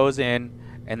much. she goes in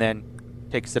and then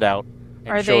takes it out and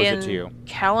Are shows they it to in you.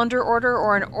 calendar order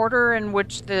or an order in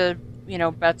which the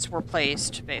bets were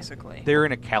placed, basically? They're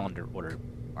in a calendar order.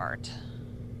 Art.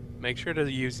 Make sure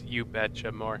to use You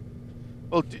Betcha more.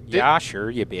 Well, Yeah, sure,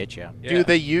 you bitch, yeah. Yeah. do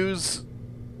they use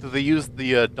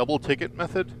the double ticket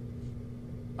method?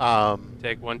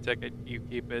 Take one ticket, you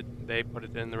keep it, they put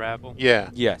it in the raffle. Yeah.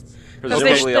 Yes. Because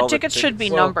Presumably the all the tickets should be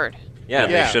well, numbered. Yeah,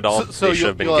 they should all. So they should you'll-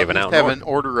 have been you'll at given least out. have in an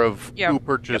order of Yeah. who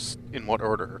purchased in what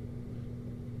order.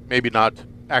 Maybe not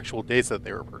actual dates that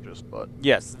they were purchased, but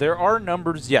Yes, there are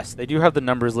numbers. Yes, they do have the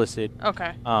numbers listed.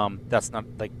 Okay. That's not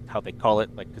like how they call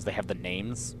it, like because they have the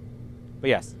names. But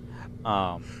yes,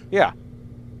 yeah.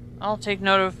 I'll take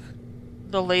note of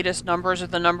the latest numbers or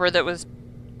the number that was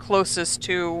closest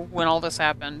to when all this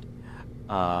happened.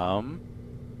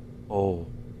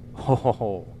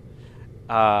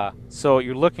 So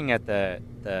you're looking at that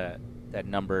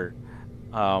number,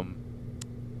 and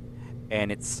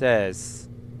it says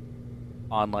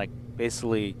on like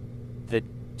basically the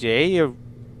day of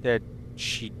that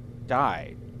she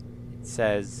died. It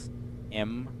says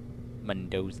M.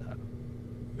 Mendoza.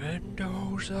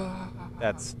 Mendoza.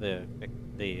 That's the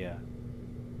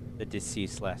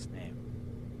deceased last name.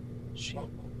 She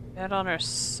bet on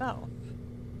herself.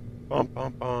 bum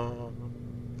bum bum.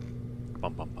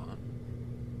 Bum, bum, bum.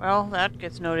 Well, that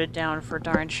gets noted down for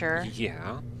darn sure.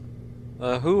 Yeah.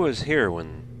 Who was here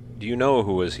when? Do you know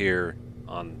who was here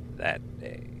on that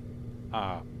day?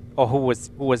 Who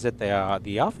was at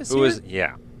the office? Who here? was?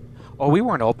 Yeah. Oh, we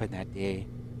weren't open that day.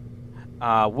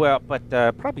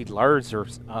 But probably Lars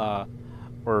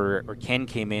or Ken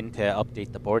came in to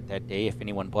update the board that day if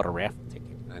anyone bought a raffle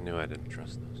ticket. I knew I didn't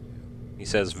trust those two. He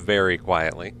says very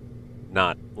quietly,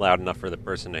 not loud enough for the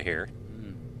person to hear.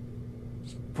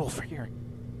 Roll for hearing.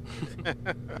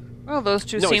 Well, those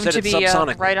two No, he seem said to it be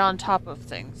subsonically. right on top of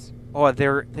things. Oh,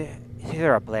 they're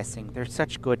a blessing. They're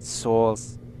such good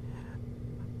souls.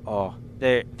 Oh,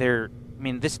 they're. I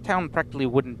mean, this town practically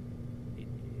wouldn't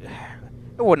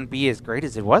be as great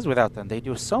as it was without them. They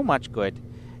do so much good,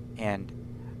 and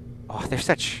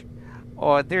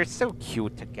they're so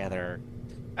cute together.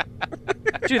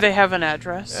 Do they have an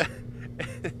address?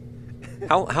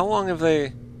 How long have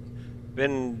they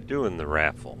been doing the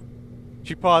raffle?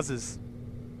 She pauses.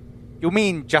 You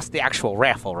mean just the actual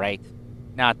raffle, right?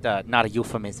 Not a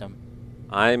euphemism.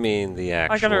 I mean the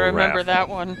actual. I gotta remember raffle. that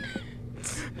one.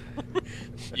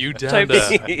 You Type- down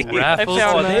to raffles?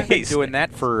 I found Oh, they've been Nice. doing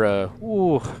that for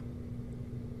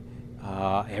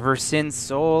ever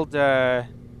since old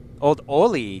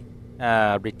Oli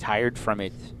retired from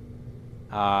it.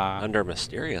 Under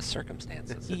mysterious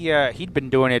circumstances. He'd been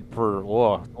doing it for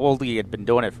Oli had been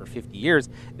doing it for 50 years.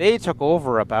 They took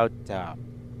over about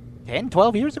 10,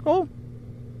 12 years ago.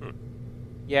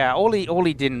 Yeah,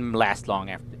 Oli didn't last long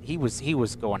after he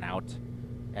was going out.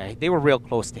 They were real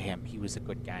close to him. He was a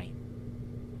good guy.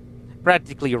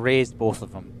 Practically raised both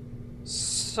of them.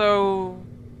 So,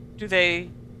 do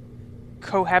they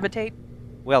cohabitate?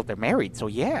 Well, they're married, so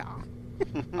yeah.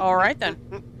 All right then.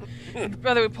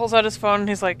 Brother pulls out his phone and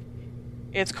he's like,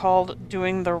 It's called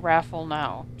doing the raffle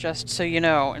now, just so you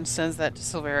know, and sends that to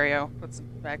Silverio. Puts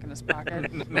it back in his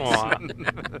pocket. Aw.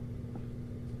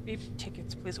 Beep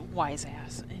tickets, please. Wise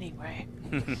ass. Anyway.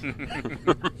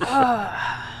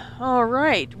 All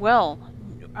right. Well,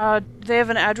 they have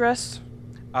an address.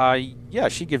 Yeah,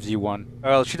 she gives you one.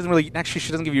 Well, she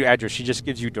doesn't give you address. She just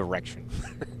gives you direction.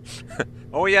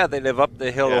 Oh yeah, they live up the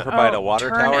hill Yeah. over by the water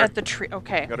turn tower. at the tree.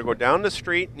 Okay. You gotta go down the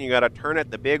street, and you gotta turn at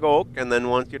the big oak, and then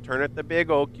once you turn at the big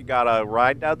oak, you gotta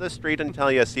ride down the street until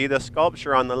you see the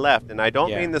sculpture on the left. And I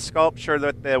don't Yeah. mean the sculpture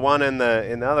with the one in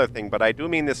the other thing, but I do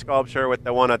mean the sculpture with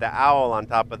the one of the owl on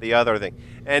top of the other thing.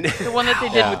 And The one that they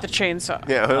did Yeah. with the chainsaw.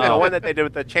 yeah, the Oh. one that they did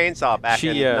with the chainsaw back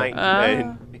She, in, Ah.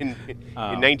 in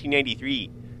Oh. 1993.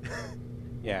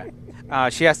 Yeah.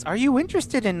 She asks, "Are you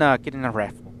interested in getting a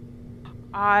raffle?"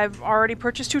 I've already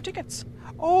purchased 2 tickets.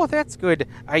 Oh, that's good.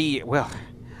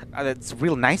 That's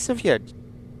real nice of you.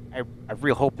 I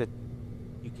really hope that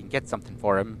you can get something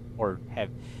for him, or have.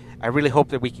 I really hope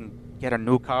that we can get a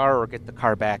new car or get the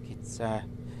car back. It's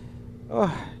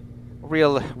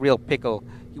real pickle.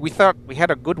 We thought we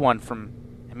had a good one from.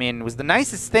 I mean, it was the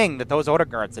nicest thing that those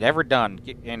Odegaards had ever done.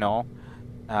 You know,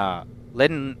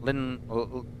 letting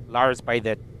Lars buy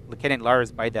that. Lieutenant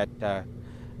Lars buy that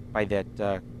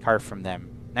car from them.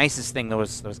 Nicest thing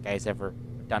those guys ever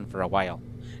done for a while.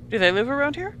 Do they live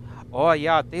around here? Oh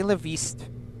yeah, they live east,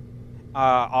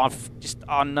 just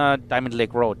on Diamond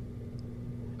Lake Road.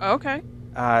 Okay.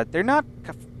 They're not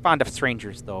fond of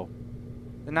strangers though.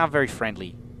 They're not very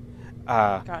friendly.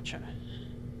 Gotcha.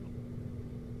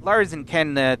 Lars and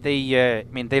Ken, they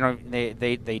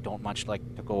don't much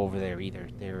like to go over there either.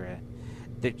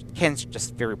 Ken's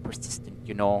just very persistent.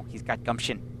 You know, he's got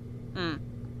gumption. Mm.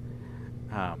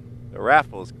 The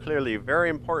raffle is clearly very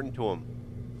important to him.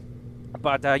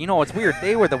 But you know, it's weird.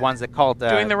 They were the ones that called.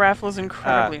 Doing the raffle is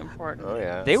incredibly important. Oh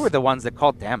yeah. They were the ones that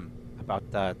called them about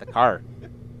the car.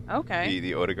 Okay.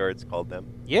 The Odegaards called them.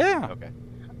 Yeah. Okay.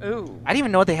 Ooh. I didn't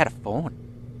even know they had a phone.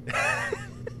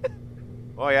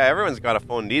 Oh yeah, everyone's got a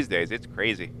phone these days. It's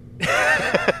crazy.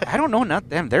 I don't know, not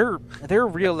them. They're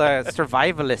real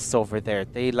survivalists over there.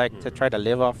 They like to try to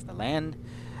live off the land.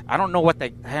 I don't know what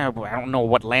they have. I don't know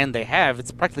what land they have.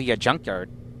 It's practically a junkyard.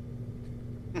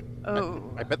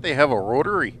 Oh. I bet they have a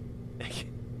rotary.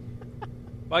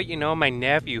 Well, you know, my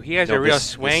nephew, he has No, a real this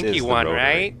swanky is the one, rotary.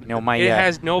 right? You know, my It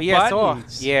has no yes,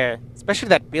 buttons. yeah, especially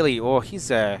that Billy. Oh, he's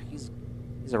a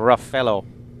rough fellow.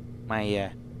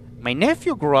 My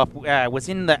nephew grew up was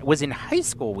in high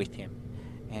school with him,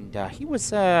 and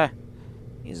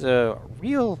he's a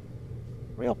real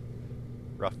Rough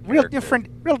real character.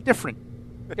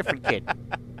 different kid.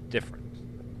 Different.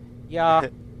 Yeah.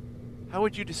 How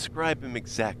would you describe him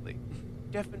exactly?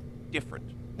 Different.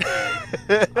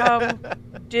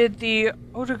 Did the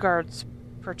Odegaards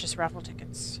purchase raffle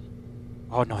tickets?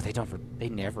 Oh no, they don't. They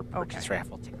never purchase Okay.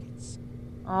 raffle tickets.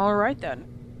 All right then.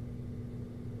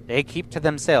 They keep to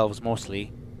themselves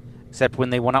mostly, except when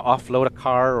they want to offload a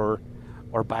car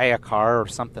or buy a car or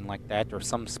something like that, or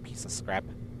some piece of scrap.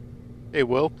 Hey,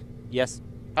 Will, Yes,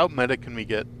 how meta can we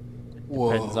get?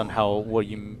 depends on what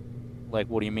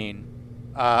do you mean?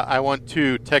 I want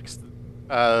to text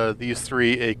these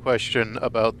three a question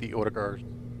about the Odegaard.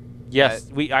 Yes,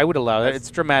 I would allow that. that's-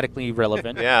 It's dramatically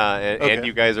relevant. Yeah, and Okay.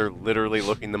 you guys are literally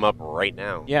looking them up right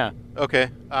now. Yeah. Okay.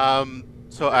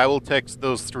 So I will text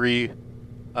those three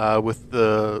with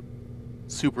the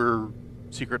super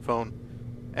secret phone,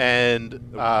 and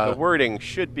The wording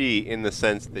should be in the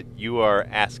sense that you are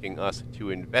asking us to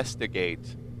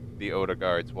investigate the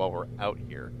Odegaards while we're out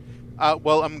here.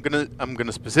 well, I'm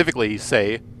gonna specifically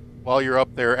say, while you're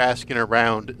up there asking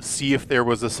around, see if there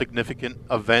was a significant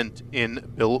event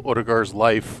in Bill Odegaard's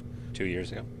life. 2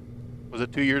 years ago. Was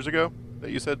it 2 years ago that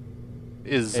you said?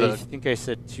 Is I think I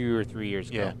said 2 or 3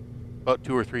 years yeah, ago. about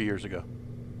 2 or 3 years ago.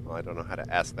 Well, I don't know how to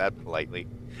ask that politely.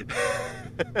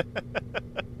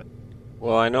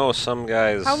 Well, I know some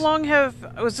guys. How long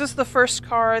was this the first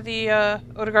car the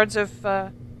Odegaards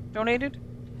have donated?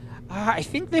 I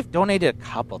think they've donated a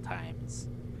couple times.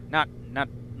 Not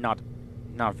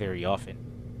very often.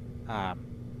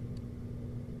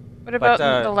 What about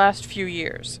But, the last few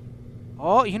years?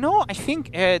 Oh, you know, I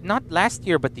think not last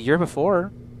year, but the year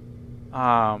before.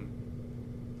 Yeah.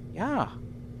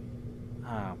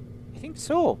 I think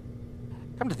so.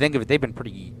 Come to think of it, they've been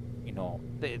pretty. You know,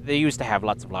 they used to have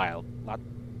lots of wild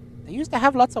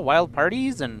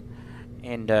parties and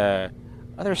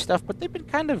other stuff, but they've been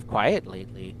kind of quiet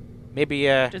lately. Maybe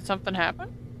Did something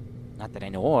happen? not that I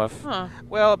know of. Huh.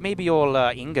 Well, maybe old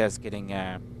Inga's getting.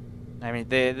 I mean,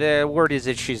 the word is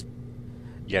that she's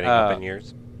Getting up uh, in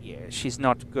years. she's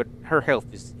not good. Her health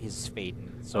is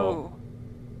fading. So Oh.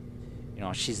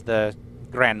 she's the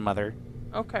grandmother.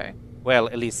 Okay. Well,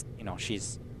 at least,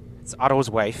 it's Otto's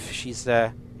wife. She's,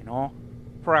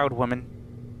 proud woman.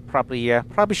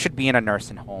 Probably should be in a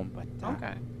nursing home, but,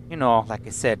 Okay. like I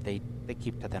said, they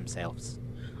keep to themselves.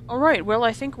 All right. Well,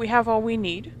 I think we have all we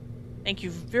need. Thank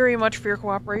you very much for your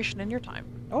cooperation and your time.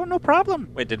 Oh, no problem.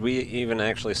 Wait, did we even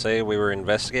actually say we were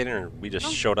investigating, or we just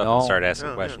No. showed up No. and started asking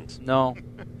No, yeah. questions? No,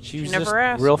 she was never just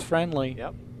asked. real friendly.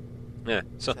 Yep. Yeah.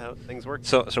 So, That's how things work.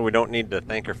 so we don't need to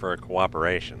thank her for her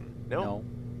cooperation. No.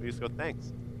 We just go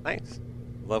thanks. Thanks.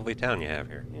 Lovely town you have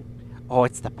here. Oh,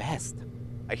 it's the best.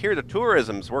 I hear the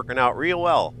tourism's working out real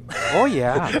well. Oh,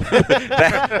 yeah.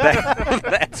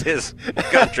 That's his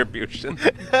contribution.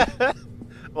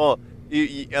 Well,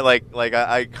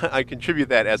 I contribute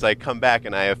that as I come back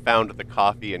and I have found the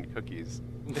coffee and cookies.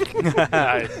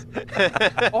 Nice.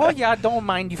 Oh, yeah, don't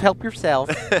mind. You've helped yourself.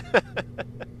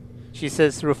 She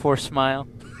says through a forced smile.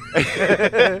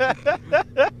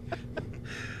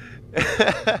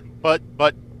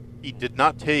 But he did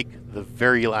not take the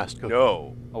very last cookie.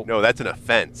 No. Oh. No, that's an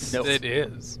offense. No. It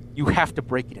is. You have to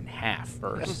break it in half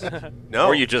first. No.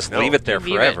 Or you just no. leave it there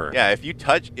Leave it. forever. Yeah,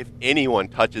 if anyone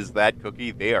touches that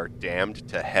cookie, they are damned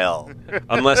to hell.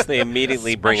 Unless they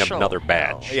immediately bring up Special another hell.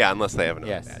 batch. Yeah, unless they have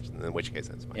another Yes. badge, in which case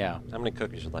that's fine. Yeah. How many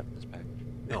cookies are left in this package?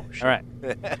 No, shit. All right.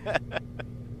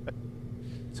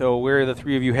 So where are the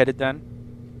three of you headed then?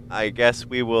 I guess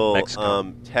we will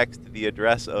Mexico. text the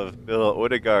address of Bill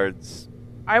Odegaard's.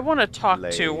 I want to talk to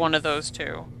Lays. one of those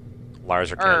two.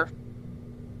 Lars or Or Ken?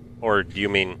 Or do you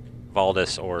mean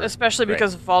Valdis or... especially Gray?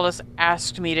 because Valdis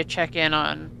asked me to check in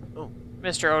on Oh.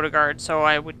 Mr. Odegaard, so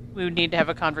we would need to have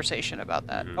a conversation about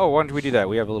that. Mhm. Oh, why don't we do that?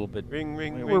 We have a little bit. Ring,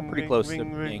 ring, ring. We're pretty ring, close ring, to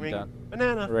ring, being ring. done.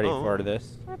 Banana. Ready Oh. for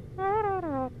this.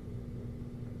 All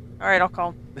right, I'll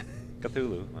call.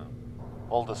 Cthulhu. Wow.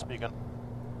 Alda speaking.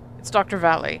 It's Dr.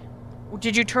 Valley.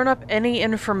 Did you turn up any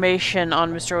information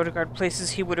on Mr. Odegaard,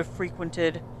 places he would have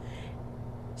frequented,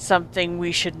 something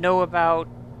we should know about?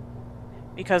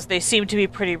 Because they seem to be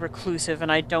pretty reclusive,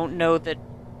 and I don't know that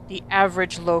the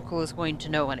average local is going to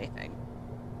know anything.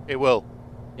 Hey, Will.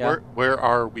 Yeah. Where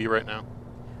are we right now?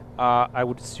 I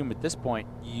would assume at this point,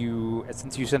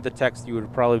 since you sent the text, you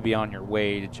would probably be on your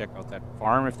way to check out that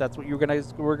farm if that's what you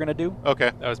were gonna do.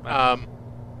 Okay. That was my.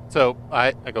 So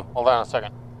I go, hold on a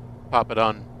second. Pop it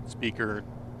on speaker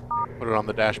and put it on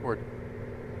the dashboard.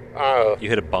 You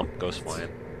hit a bump, goes flying.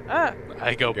 Ah,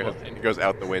 I go It blind. goes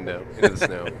out the window into the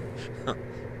snow.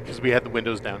 Because we had the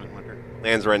windows down in winter.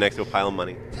 Lands right next to a pile of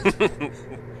money.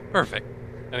 Perfect.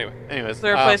 Anyway, Anyways. is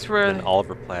there a place where And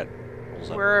Oliver Platt rolls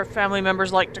up. where family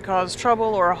members like to cause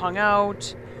trouble or hung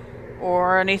out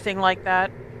or anything like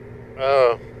that?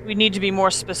 We need to be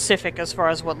more specific as far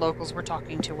as what locals we're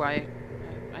talking to. I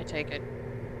take it.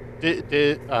 Did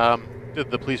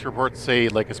the police report say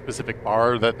like a specific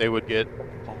bar that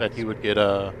he would get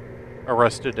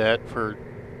arrested at for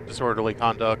disorderly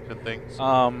conduct and things?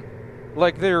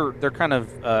 Like they're kind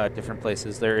of different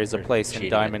places. There is a There's place in cheating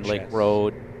Diamond at Lake chess.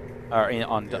 Road, or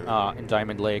in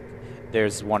Diamond Lake.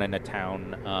 There's one in a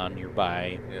town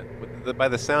nearby. Yeah. By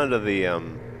the sound of the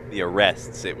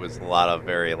arrests, it was a lot of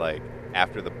very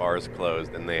after the bars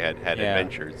closed and they had Yeah.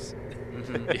 adventures.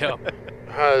 yeah.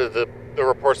 The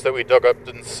reports that we dug up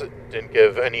didn't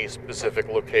give any specific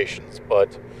locations,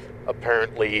 but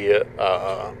apparently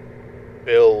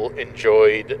Bill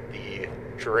enjoyed the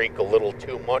drink a little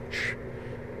too much,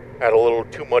 had a little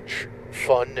too much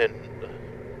fun and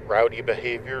rowdy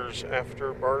behaviors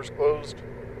after bars closed.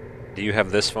 Do you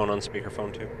have this phone on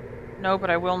speakerphone too? No, but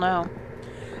I will now.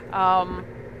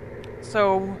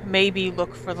 So maybe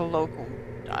look for the local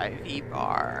divey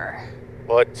bar.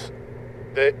 But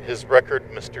his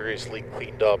record mysteriously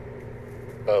cleaned up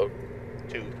about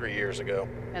 2-3 years ago.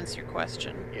 Hence your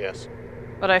question. Yes.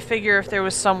 But I figure if there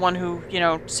was someone who,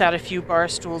 sat a few bar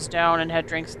stools down and had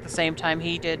drinks at the same time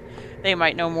he did, they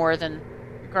might know more than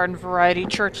your garden variety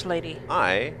church lady.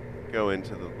 I go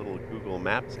into the little Google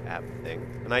Maps app thing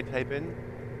and I type in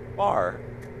bar.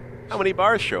 How many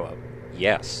bars show up?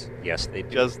 Yes. Yes, they do.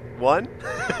 Just one?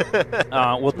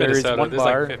 Well, there is Minnesota, one there's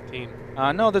bar. like 15.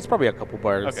 No, there's probably a couple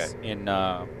bars Okay. in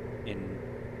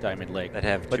Diamond Lake. that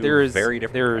have But two there is very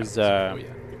different there's crowds. Oh,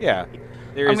 yeah. yeah.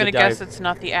 There I'm is gonna a guess dive. it's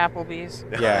not the Applebee's.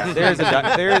 Yeah,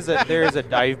 there is a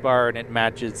dive bar and it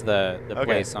matches the Okay.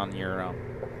 place on your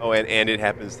Oh, and it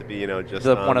happens to be, just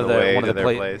The- on one of the- way one of to the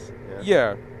their pla- place.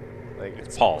 yeah. Like,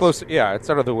 It's Paul's. Close. Yeah, it's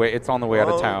out of the way. It's on the way out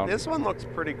of oh, town. This one looks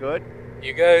pretty good.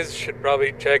 You guys should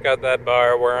probably check out that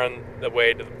bar. We're on the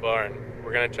way to the barn.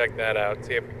 We're gonna check that out,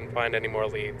 see if we can find any more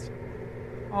leads.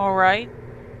 All right.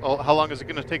 Well, how long is it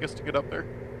going to take us to get up there?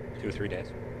 2 or 3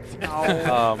 days.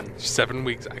 No. 7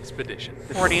 weeks expedition.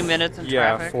 40 minutes in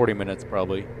Yeah, traffic. 40 minutes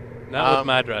probably. Not with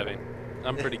my driving.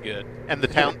 I'm pretty good. And the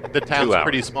town's 2 hours.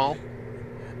 pretty small.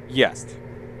 Yes.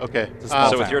 Okay. It's a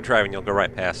small So with town. your driving, you'll go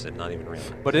right past it, not even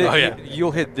realize. But Oh, yeah.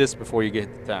 you'll hit this before you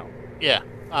get to town. Yeah.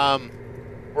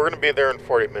 We're going to be there in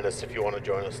 40 minutes if you want to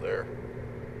join us there.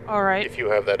 All right. If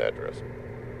you have that address.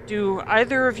 Do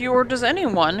either of you or does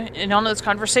anyone in on this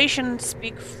conversation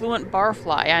speak fluent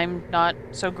barfly? I'm not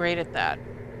so great at that.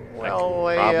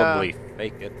 Well, Probably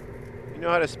fake it. you know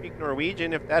how to speak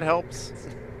Norwegian if that helps.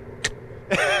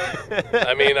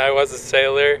 I mean, I was a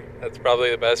sailor. That's probably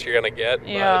the best you're gonna get.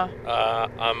 Yeah. But,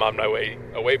 I'm on my way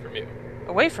away from you.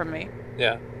 Away from me.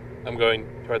 Yeah. I'm going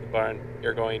toward the barn.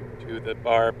 You're going to the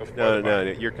bar before No, the no, barn.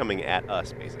 no, you're coming at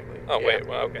us, basically. Oh, wait.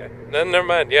 Well, okay. Then never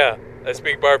mind. Yeah. I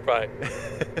speak barfly.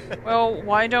 Well,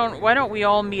 why don't we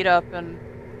all meet up and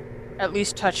at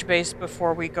least touch base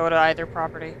before we go to either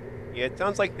property? Yeah, it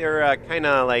sounds like they're kind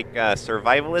of like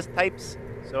survivalist types,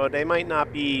 so they might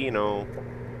not be,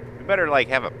 we better like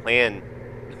have a plan.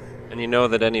 And you know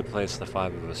that any place the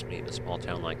 5 of us meet in a small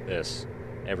town like this,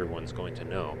 everyone's going to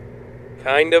know.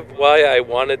 Kind of why I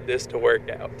wanted this to work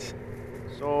out.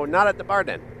 So not at the bar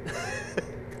then.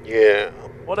 Yeah.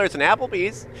 Well, there's an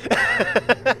Applebee's.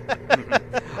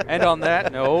 And on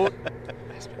that note,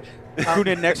 tune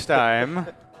in next time.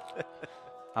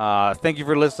 Thank you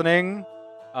for listening.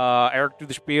 Eric, do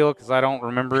the spiel because I don't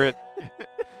remember it.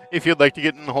 If you'd like to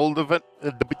get in hold of it,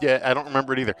 I don't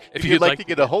remember it either. If you'd like to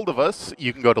get a hold of us,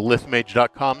 you can go to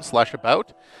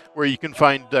lithmage.com/about, where you can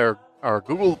find our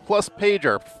Google Plus page,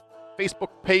 our Facebook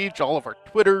page, all of our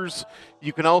Twitters.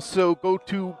 You can also go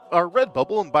to our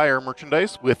Redbubble and buy our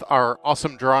merchandise with our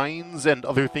awesome drawings and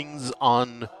other things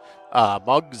on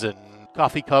mugs and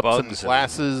coffee cups Bugs and and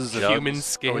glasses. And Human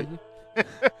skin.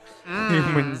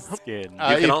 Human skin.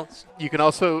 You can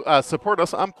also support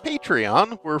us on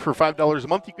Patreon, where for $5 a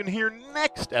month you can hear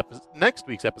next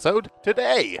week's episode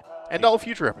today and all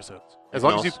future episodes, as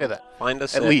long as you pay that. Find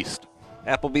us At least.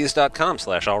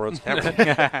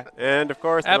 Applebees.com/allroadstavern. And of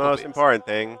course, the most Applebee's. important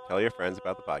thing, tell your friends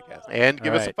about the podcast. And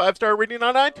give us a 5-star rating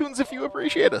on iTunes if you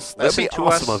appreciate us. That'd Listen be to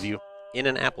awesome us. of you. In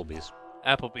an Applebee's.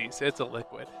 Applebee's. It's a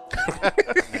liquid.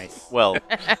 Nice. Well,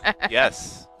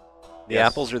 yes. The Yes.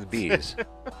 apples are the bees.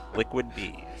 Liquid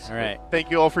bees. All right.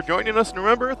 Thank you all for joining us, and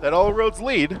remember that all roads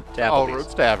lead to All Applebee's.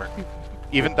 Roads Tavern,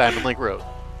 even Diamond Lake Road.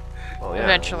 Well, yeah.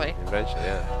 Eventually. Eventually,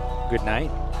 yeah. Good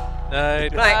night.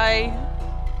 Night. Bye.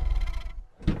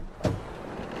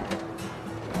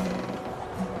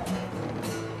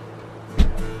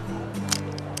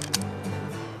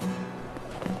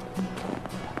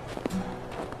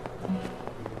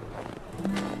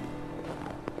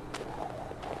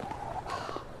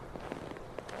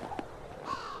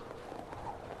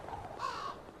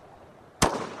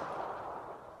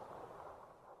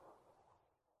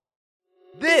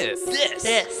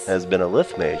 This Has been a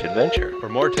Lithmage adventure. For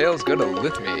more tales, go to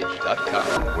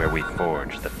lithmage.com. Where we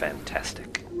forge the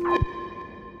fantastic.